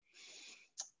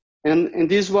 And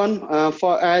this one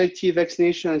for ILT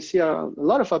vaccination, I see a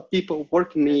lot of people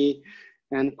working me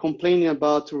and complaining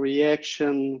about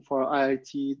reaction for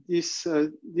ILT.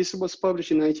 This was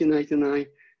published in 1999,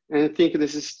 and I think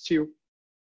this is still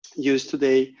used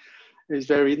today. It's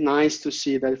very nice to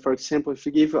see that, for example, if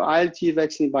you give ILT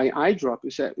vaccine by eye drop,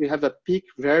 you have a peak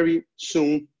very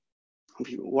soon,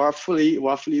 roughly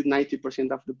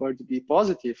 90% of the bird to be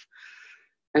positive.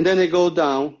 And then they go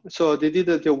down. So they did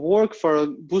the work for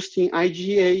boosting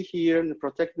IgA here and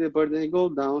protect the bird, and they go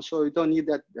down. So you don't need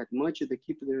that much. They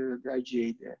keep the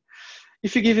IgA there.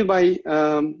 If you give it by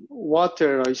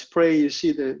water or spray, you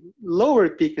see the lower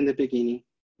peak in the beginning,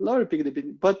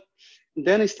 but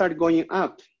then it starts going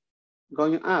up.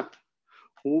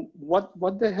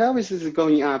 What the hell is this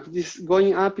going up? This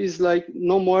going up is like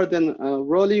no more than a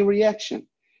rolling reaction.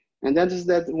 And that is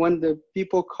that when the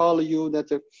people call you that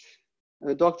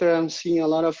doctor, I'm seeing a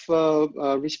lot of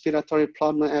respiratory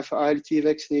problem after ILT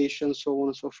vaccination, so on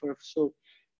and so forth. So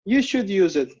you should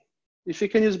use it. If you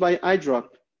can use by eye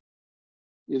drop,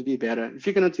 it'll be better. If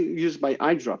you cannot use by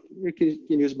eye drop, you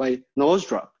can use by nose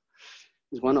drop.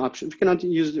 Is one option. If you cannot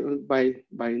use by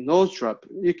nose drop,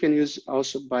 you can use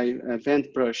also by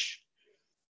vent brush.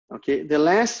 Okay, the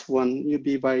last one will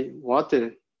be by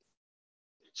water.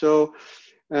 So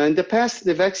in the past,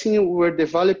 the vaccine were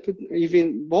developed,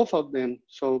 even both of them.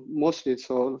 So mostly,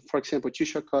 so for example,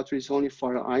 tissue culture is only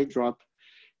for eye drop,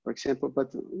 for example,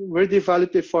 but were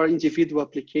developed for individual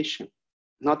application,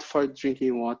 not for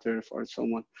drinking water for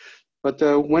someone. But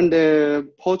when the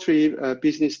poultry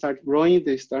business started growing,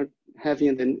 they start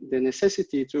having the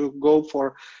necessity to go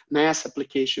for mass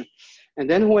application. And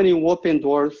then when you open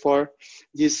doors for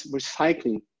this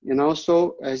recycling, and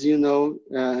also, as you know,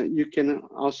 you can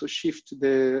also shift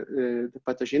the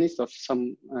pathogenicity of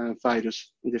some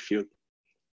virus in the field.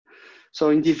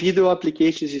 So individual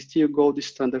applications is still gold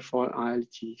standard for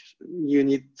ILT. You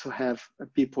need to have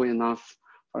people enough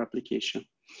for application.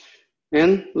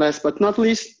 And last but not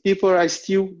least, people are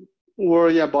still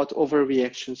worried about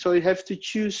overreaction. So you have to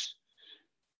choose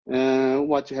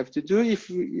what you have to do. If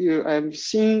I'm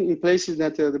seeing in places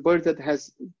that the bird that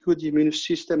has good immune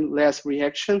system, less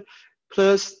reaction,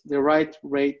 plus the right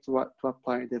rate to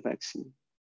apply the vaccine.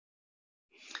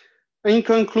 In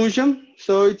conclusion,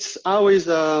 so it's always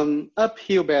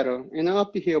uphill battle, and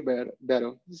uphill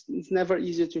battle. It's never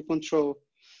easy to control.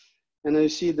 And you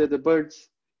see that the birds,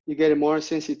 you get more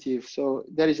sensitive. So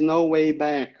there is no way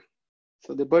back.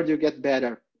 So the bird, you get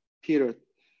better, period.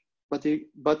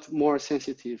 But more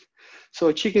sensitive.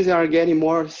 So chickens are getting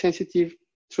more sensitive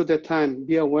through the time.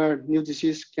 Be aware, new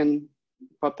disease can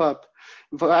pop up.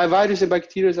 Viruses and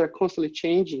bacteria are constantly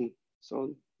changing.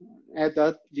 So add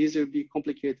that, this will be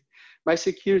complicated.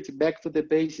 Biosecurity, back to the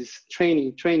basis,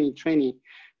 training.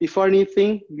 Before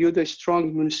anything, build a strong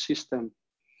immune system.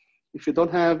 If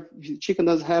the chicken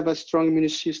doesn't have a strong immune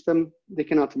system, they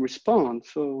cannot respond.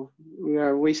 So we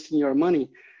are wasting your money.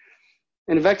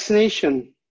 And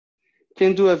vaccination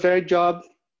can do a very job,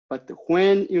 but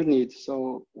when you need.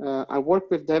 So I work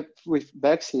with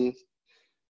vaccines,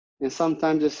 and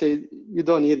sometimes they say you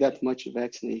don't need that much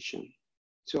vaccination.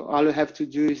 So all you have to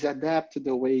do is adapt to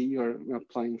the way you're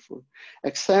applying for.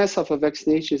 Excess of a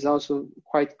vaccination is also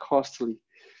quite costly.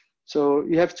 So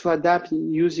you have to adapt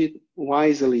and use it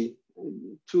wisely,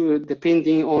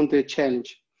 depending on the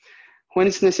challenge. When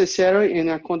it's necessary, in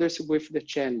accordance with the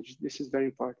challenge. This is very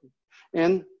important.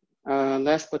 And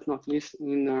last but not least,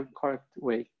 in a correct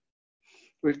way.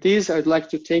 With this, I'd like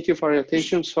to thank you for your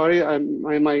attention. Sorry, I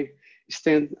might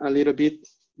extend a little bit,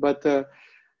 but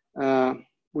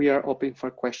we are open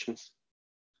for questions.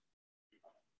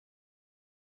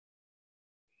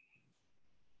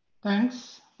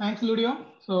 Thanks, Ludio.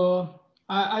 So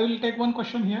I will take one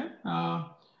question here,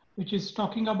 which is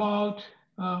talking about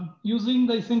using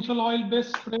the essential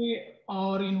oil-based spray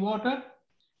or in water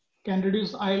can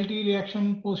reduce ILT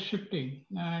reaction post-shifting.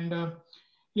 And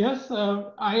yes,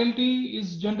 ILT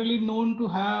is generally known to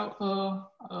have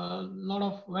a lot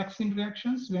of vaccine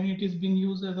reactions when it is being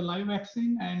used as a live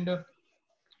vaccine. And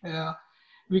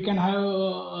we can have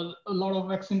a lot of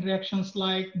vaccine reactions,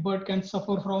 like bird can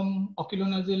suffer from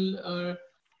oculonasal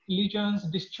lesions,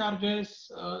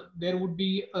 discharges. There would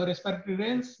be a respiratory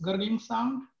rinse, gurgling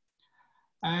sound.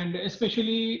 And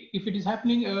especially if it is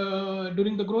happening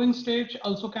during the growing stage,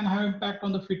 also can have impact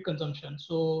on the feed consumption.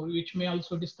 So which may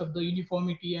also disturb the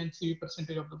uniformity and CV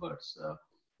percentage of the birds,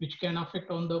 which can affect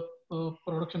on the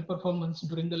production performance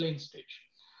during the laying stage.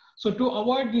 So to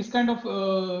avoid these kind of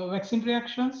vaccine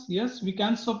reactions, yes, we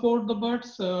can support the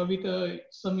birds with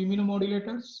some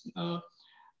immunomodulators.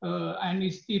 And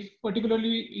if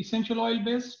particularly essential oil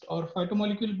based or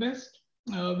phytomolecule based,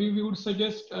 we would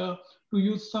suggest to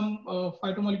use some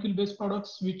phytomolecule based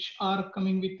products which are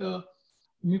coming with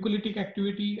mucolytic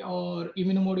activity or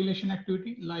immunomodulation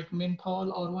activity, like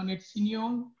menthol or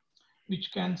 1,8-cineol,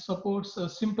 which can support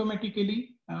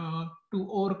symptomatically to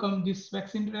overcome these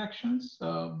vaccine reactions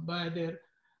by their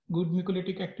good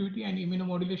mucolytic activity and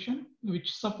immunomodulation,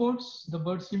 which supports the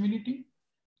bird's immunity.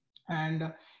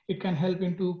 And it can help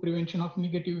into prevention of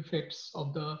negative effects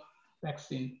of the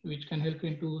vaccine, which can help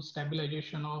into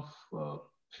stabilization of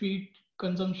feed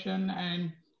consumption,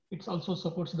 and it also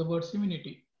supports the bird's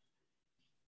immunity.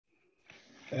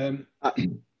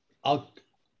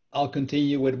 I'll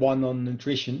continue with one on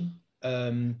nutrition.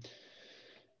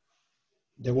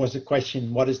 There was a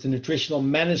question, what is the nutritional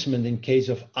management in case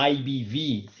of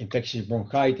IBV, infectious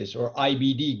bronchitis, or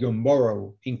IBD,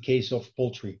 Gumboro, in case of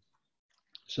poultry?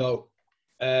 So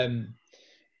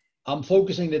I'm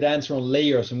focusing that answer on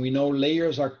layers, and we know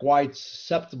layers are quite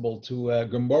susceptible to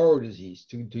Gumboro disease,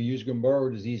 to use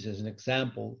Gumboro disease as an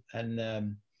example. And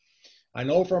I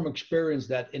know from experience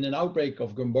that in an outbreak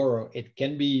of Gumboro, it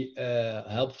can be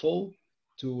helpful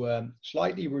to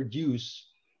slightly reduce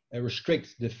and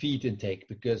restrict the feed intake,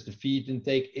 because the feed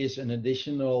intake is an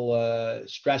additional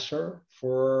stressor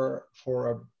for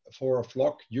a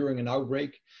flock during an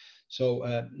outbreak.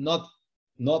 So not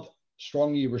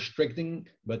strongly restricting,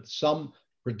 but some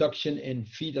reduction in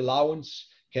feed allowance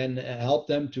can help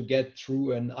them to get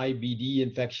through an IBD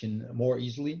infection more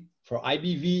easily. For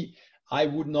IBV, I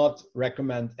would not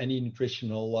recommend any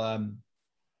nutritional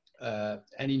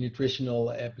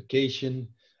application,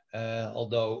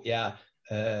 although yeah,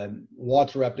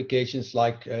 water applications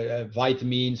like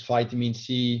vitamins, vitamin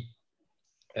C,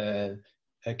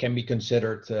 can be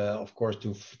considered, of course,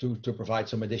 to provide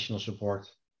some additional support.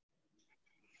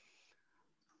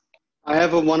 I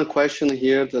have one question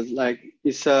here that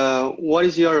what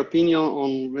is your opinion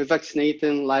on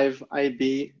revaccinating live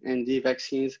IB and D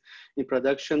vaccines in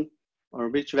production, or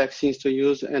which vaccines to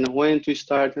use and when to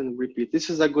start and repeat?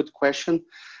 This is a good question.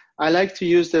 I like to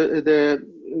use the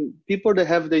people that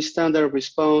have the standard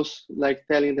response, like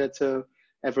telling that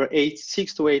every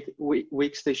 6 to 8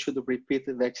 weeks they should repeat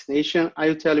the vaccination. I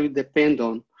will tell you, depend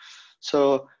on.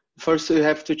 So first you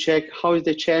have to check how is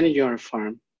the challenge on your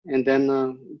farm, and then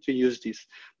to use this.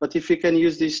 But if you can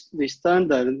use this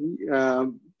standard,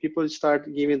 people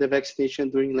start giving the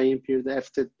vaccination during laying period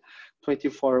after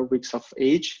 24 weeks of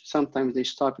age. Sometimes they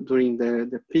stop during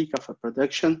the peak of a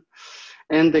production,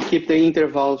 and they keep the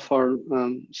interval for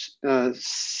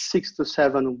 6 to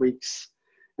 7 weeks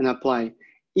and apply.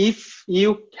 If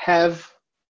you have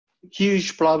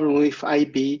huge problem with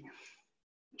IB,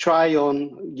 try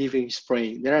on giving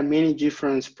spray. There are many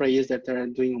different sprays that are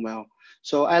doing well.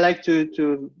 So I like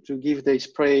to give the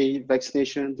spray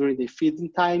vaccination during the feeding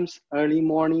times, early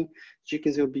morning.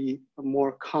 Chickens will be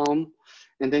more calm.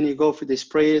 And then you go for the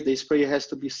spray. The spray has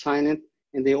to be silent,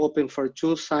 and they open for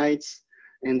 2 sides,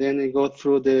 and then they go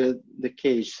through the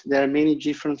cage. There are many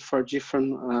different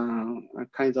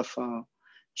kinds of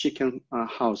chicken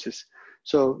houses.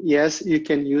 So yes, you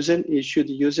can use it. You should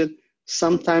use it.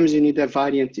 Sometimes you need a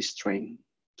variant strain.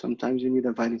 Sometimes you need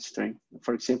a variant strain.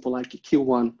 For example, like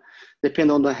Q1,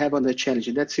 depending on the habit of the challenge.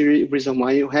 That's the reason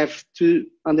why you have to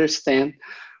understand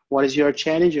what is your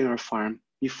challenge in your farm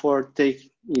before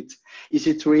take it. Is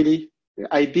it really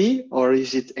IB, or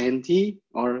is it ND,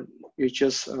 or you're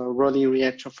just running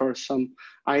reaction for some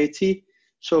IT?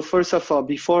 So first of all,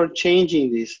 before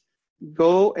changing this,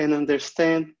 go and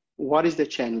understand what is the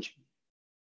challenge.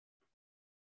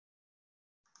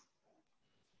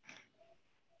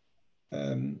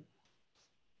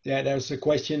 Yeah, there's a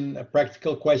question, a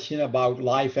practical question about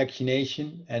live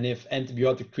vaccination, and if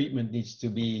antibiotic treatment needs to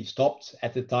be stopped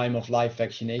at the time of live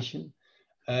vaccination.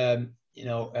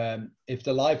 If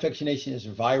the live vaccination is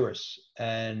a virus,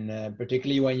 and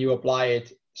particularly when you apply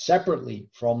it separately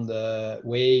from the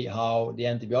way how the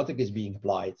antibiotic is being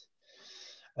applied,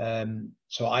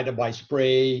 so either by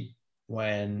spray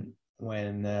when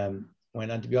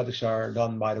antibiotics are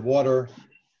done by the water,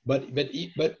 but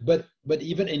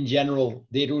even in general,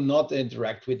 they do not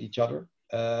interact with each other.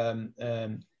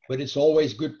 But it's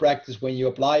always good practice when you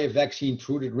apply a vaccine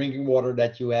through the drinking water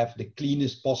that you have the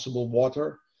cleanest possible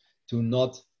water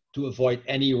to avoid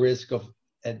any risk of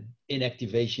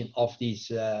inactivation of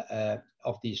the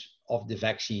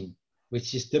vaccine,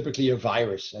 which is typically a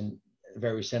virus and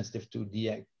very sensitive to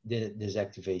the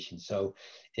desactivation. So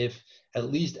if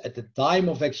at least at the time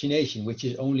of vaccination, which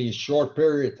is only a short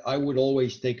period, I would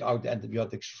always take out the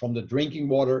antibiotics from the drinking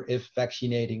water if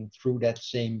vaccinating through that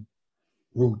same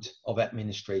route of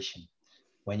administration.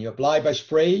 When you apply by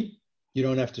spray, you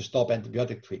don't have to stop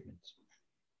antibiotic treatment.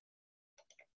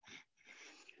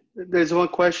 There's one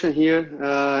question here.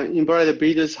 In broiler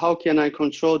breeders, how can I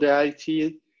control the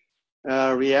ILT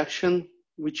reaction,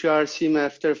 which you are seeing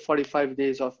after 45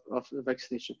 days of the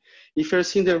vaccination? If you're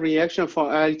seeing the reaction for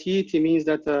ILT, it means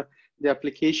that the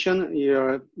application,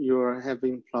 you're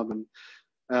having problem.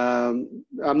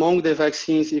 Among the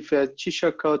vaccines, if a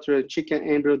tissue culture, a chicken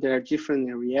embryo, there are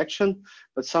different reaction,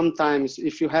 but sometimes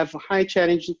if you have a high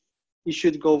challenge, you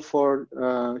should go for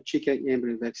chicken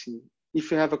embryo vaccine. If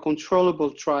you have a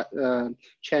controllable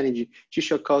challenge,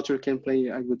 tissue culture can play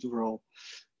a good role.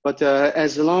 But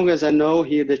as long as I know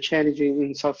here, the challenge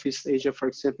in Southeast Asia, for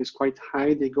example, is quite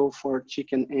high. They go for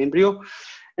chicken embryo.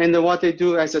 And what they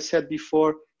do, as I said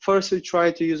before, first we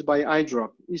try to use by eye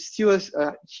drop. It's still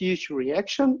a huge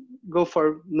reaction, go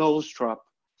for nose drop.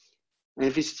 And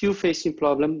if it's still facing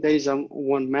problem, there is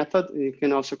one method. You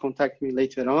can also contact me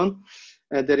later on.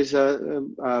 There is a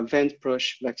vent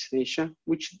brush vaccination,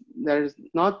 which there is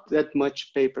not that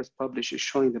much papers published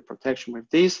showing the protection with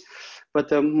this,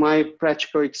 but my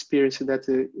practical experience that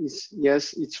is,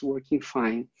 yes, it's working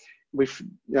fine with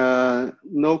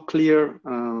no clear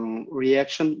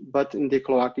reaction, but in the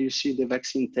cloaca you see the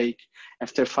vaccine take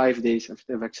after 5 days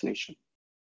after vaccination.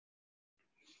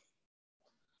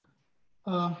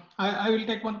 I will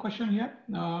take one question here.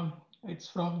 It's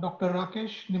from Dr.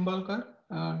 Rakesh Nimbalkar.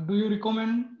 Do you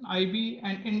recommend IB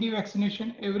and ND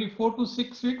vaccination every 4 to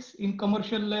 6 weeks in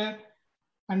commercial layer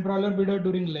and broiler breeder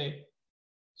during lay?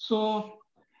 So,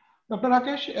 Dr.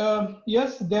 Rakesh,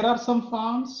 yes, there are some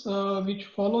farms which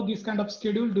follow this kind of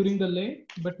schedule during the lay,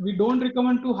 but we don't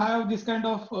recommend to have this kind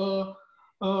of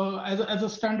as a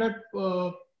standard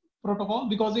protocol,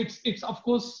 because it's of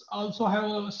course also have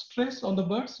a stress on the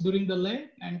birds during the lay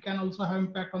and can also have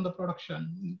impact on the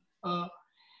production.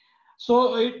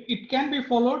 So it can be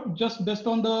followed just based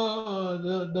on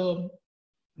the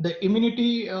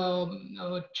immunity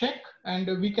check,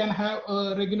 and we can have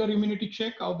a regular immunity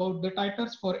check about the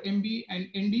titers for MB and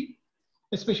ND,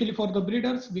 especially for the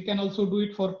breeders. We can also do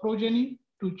it for progeny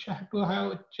to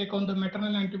have check on the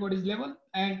maternal antibodies level.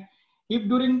 And if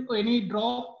during any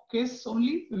drop case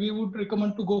only, we would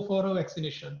recommend to go for a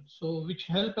vaccination. So which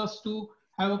help us to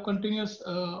have a continuous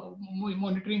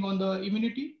monitoring on the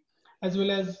immunity, as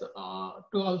well as to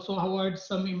also avoid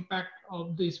some impact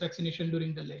of this vaccination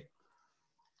during the lay.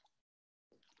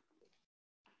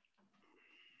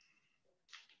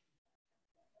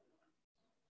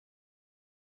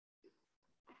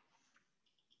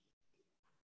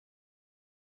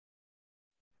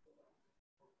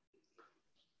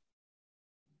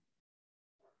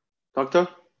 Doctor?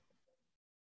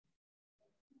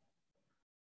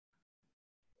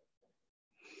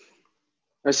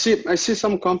 I see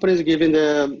some companies giving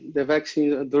the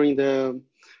vaccine during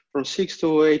from 6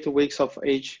 to 8 weeks of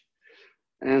age,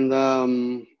 and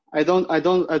I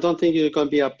don't think it can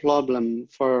be a problem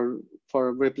for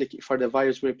the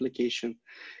virus replication.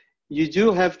 You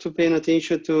do have to pay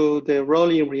attention to the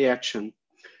rolling reaction.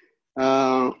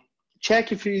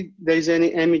 Check if there is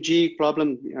any MEG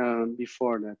problem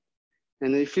before that,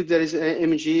 and if there is a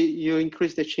MEG, you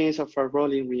increase the chance of a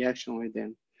rolling reaction with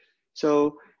them.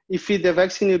 So if the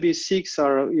vaccine will be 6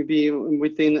 or will be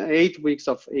within 8 weeks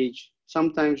of age,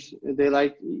 sometimes they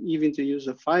like even to use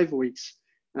a 5 weeks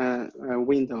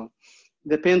window.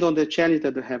 Depend on the challenge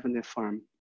that they have in the farm,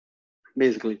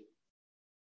 basically.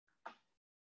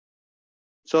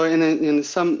 So in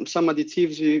some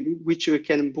additives which we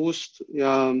can boost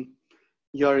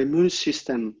your immune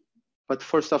system, but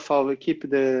first of all, we keep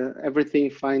everything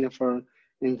fine for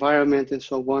environment and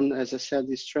so on. As I said,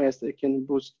 the stress, they can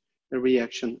boost the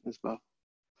reaction as well.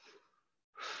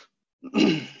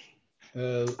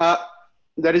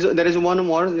 There is one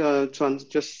more, Twan,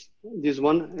 just this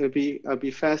one. I'll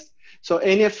be fast. So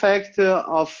any effect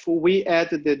of we add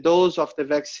the dose of the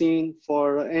vaccine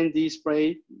for ND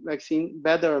spray vaccine,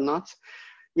 better or not?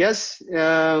 Yes,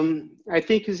 I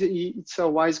think it's a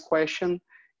wise question.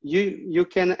 You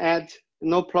can add,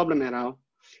 no problem at all.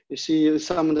 You see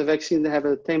some of the vaccines, they have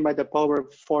a 10 by the power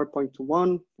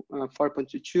 4.1,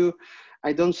 4.22.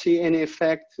 I don't see any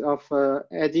effect of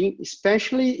adding,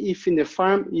 especially if in the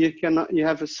farm you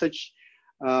have such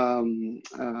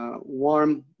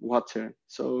warm water.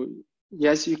 So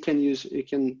yes, you can use, you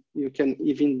can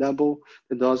even double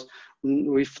the dose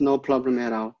with no problem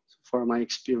at all, for my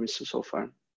experience so far.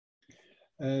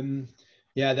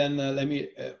 Yeah, then let me,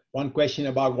 one question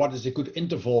about what is a good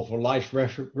interval for live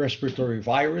respiratory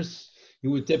virus.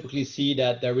 You would typically see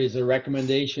that there is a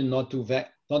recommendation not to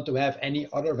have any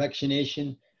other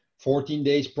vaccination 14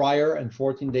 days prior and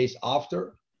 14 days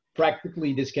after.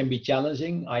 Practically, this can be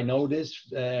challenging. I know this,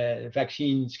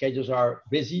 vaccine schedules are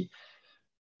busy.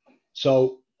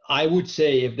 So I would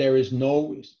say if there is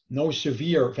no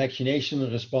severe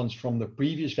vaccination response from the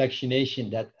previous vaccination,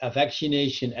 that a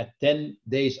vaccination at 10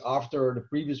 days after the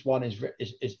previous one is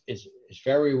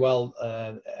very well,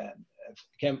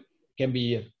 can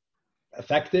be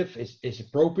effective, is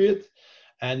appropriate.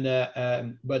 And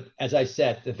but as I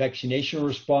said, the vaccination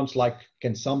response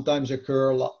can sometimes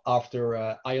occur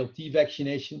after ILT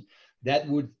vaccination.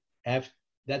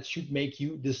 That should make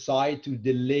you decide to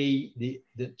delay the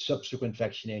subsequent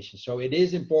vaccination. So it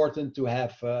is important to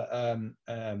have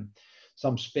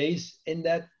some space in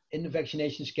the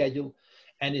vaccination schedule.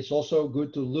 And it's also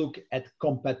good to look at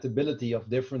compatibility of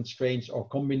different strains or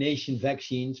combination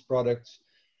vaccines products.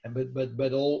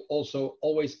 But also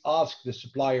always ask the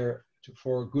supplier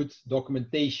for good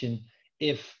documentation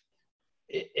if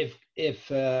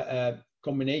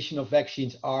combination of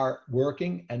vaccines are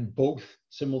working and both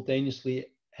simultaneously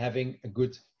having a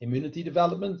good immunity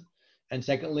development. And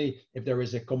secondly, if there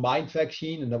is a combined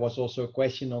vaccine, and there was also a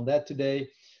question on that today,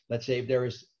 let's say if there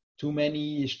is too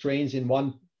many strains in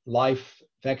one live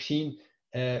vaccine,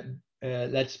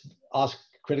 let's ask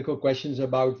critical questions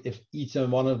about if each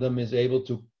and one of them is able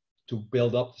to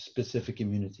build up specific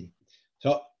immunity.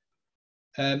 So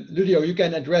Ludio, you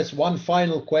can address one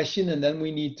final question, and then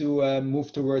we need to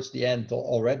move towards the end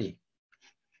already.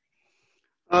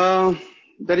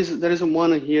 There is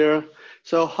one here.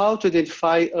 So how to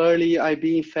identify early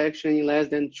IB infection in less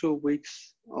than 2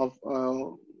 weeks of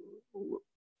 2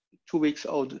 weeks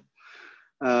old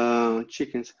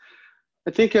chickens?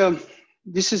 I think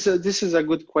this is a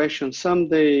good question.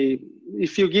 Someday,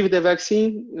 if you give the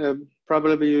vaccine,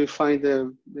 probably you will find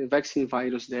the vaccine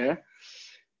virus there.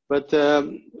 But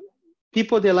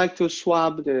people, they like to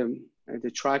swab the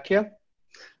trachea,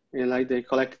 and they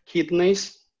collect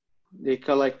kidneys, they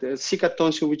collect the Zika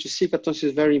tonsil, which is Zika tonsil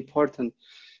is very important.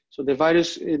 So the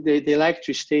virus, they like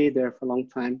to stay there for a long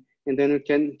time, and then you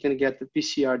can get the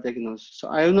PCR diagnosis. So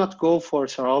I will not go for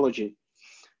serology.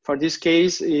 For this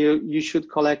case, you should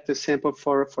collect the sample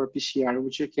for PCR,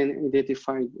 which you can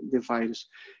identify the virus.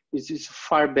 It's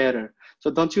far better.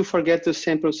 So don't you forget to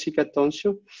sample Zika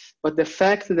tonsil. But the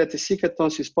fact that the Zika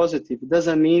tonsil is positive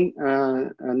doesn't mean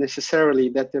necessarily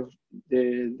that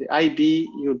the IB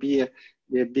will be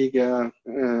the big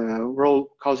role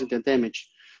causing the damage.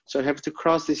 So you have to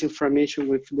cross this information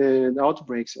with the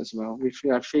outbreaks as well, if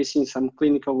we are facing some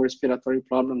clinical respiratory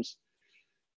problems.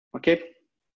 Okay?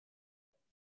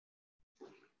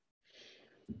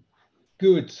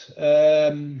 Good.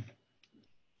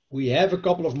 We have a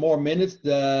couple of more minutes.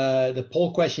 The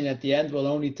poll question at the end will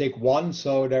only take one,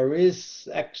 so there is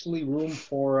actually room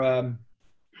for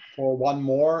one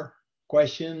more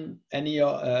question. Any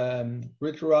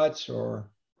Ruturaj or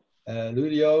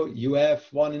Ludio, you have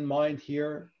one in mind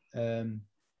here?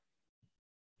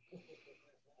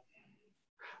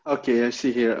 Okay, I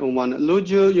see here one.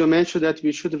 Ludio, you mentioned that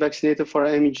we should vaccinate for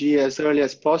MG as early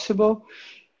as possible.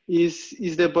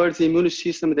 Is the bird's immune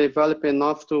system developed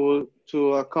enough to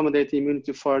accommodate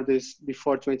immunity for this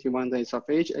before 21 days of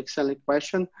age? Excellent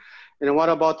question. And what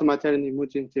about the maternal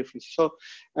immunity deficiency? So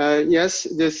yes,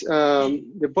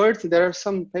 the birds, there are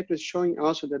some papers showing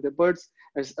also that the birds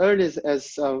as early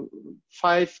as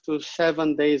 5 to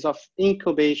 7 days of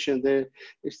incubation, they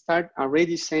start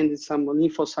already sending some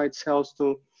lymphocyte cells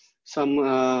to some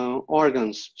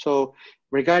organs. So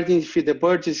regarding if the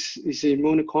bird is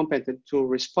immunocompetent to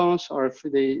response, or if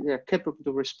they are capable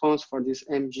to respond for this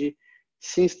MG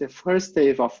since the first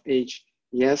day of age,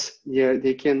 yes,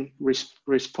 they can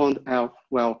respond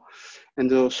well.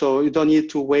 And so you don't need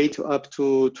to wait up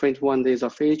to 21 days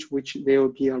of age, which they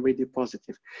will be already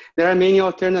positive. There are many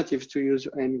alternatives to use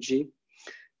MG.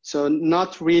 So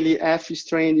not really F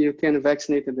strain, you can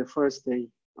vaccinate at the first day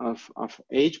of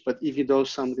age, but even though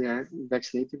some they are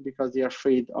vaccinated because they are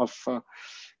afraid of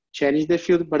challenge the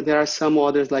field, but there are some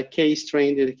others like K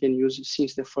strain that you can use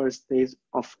since the first days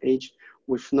of age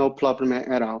with no problem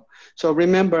at all. So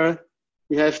remember,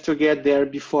 you have to get there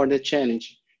before the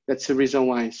challenge. That's the reason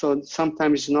why. So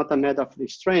sometimes it's not a matter of the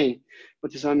strain,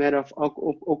 but it's a matter of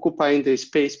occupying the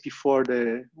space before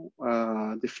the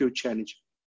field challenge.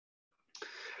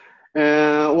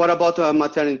 What about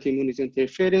maternity immunity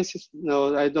interferences?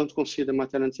 No, I don't consider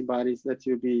maternal antibodies that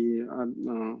will be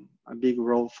a big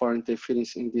role for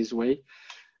interference in this way.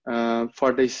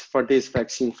 For this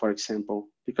vaccine, for example,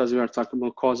 because we are talking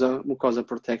about mucosa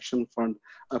protection for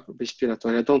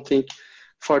respiratory. I don't think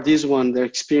for this one, the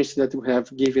experience that we have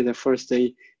given the first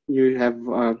day, you have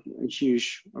a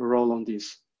huge role on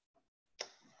this.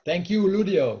 Thank you,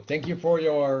 Ludio. Thank you for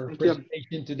your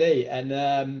presentation today. And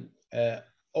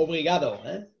obrigado.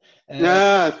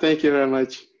 Thank you very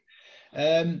much.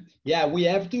 Yeah, we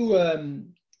have to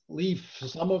leave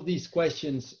some of these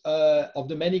questions, of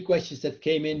the many questions that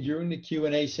came in during the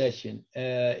Q&A session,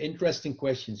 interesting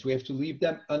questions. We have to leave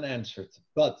them unanswered.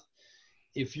 But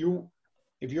if your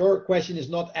question is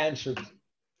not answered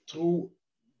through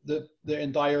the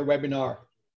entire webinar,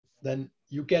 then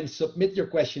you can submit your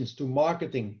questions to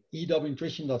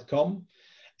marketing@ewnutrition.com,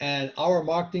 and our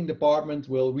marketing department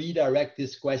will redirect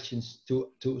these questions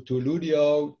to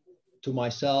Ludio, to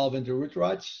myself, and to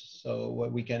Ruturaj, so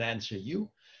we can answer you.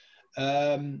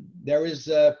 There is,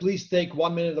 please take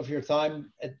 1 minute of your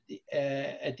time at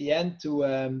the end to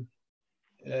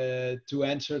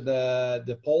answer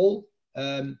the poll.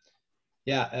 I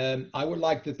would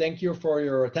like to thank you for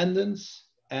your attendance,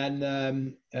 and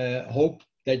hope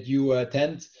that you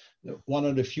attend one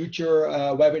of the future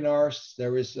webinars.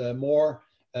 There is more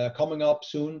coming up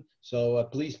soon, so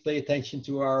please pay attention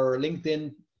to our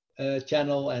LinkedIn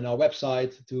channel and our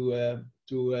website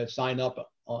to sign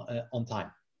up on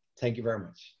time. Thank you very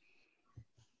much.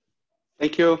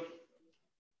 Thank you.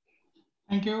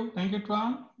 Thank you,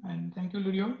 Twan, and thank you,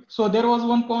 Ludio. So there was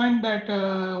one point that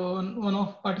one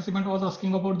of participants was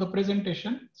asking about the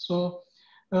presentation. So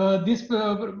this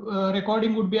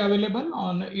recording would be available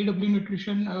on EW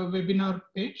Nutrition webinar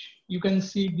page. You can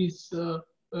see this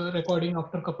recording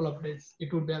after a couple of days.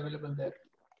 It would be available there.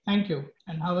 Thank you,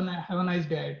 and have a nice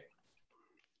day.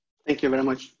 Thank you very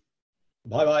much.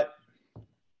 Bye-bye.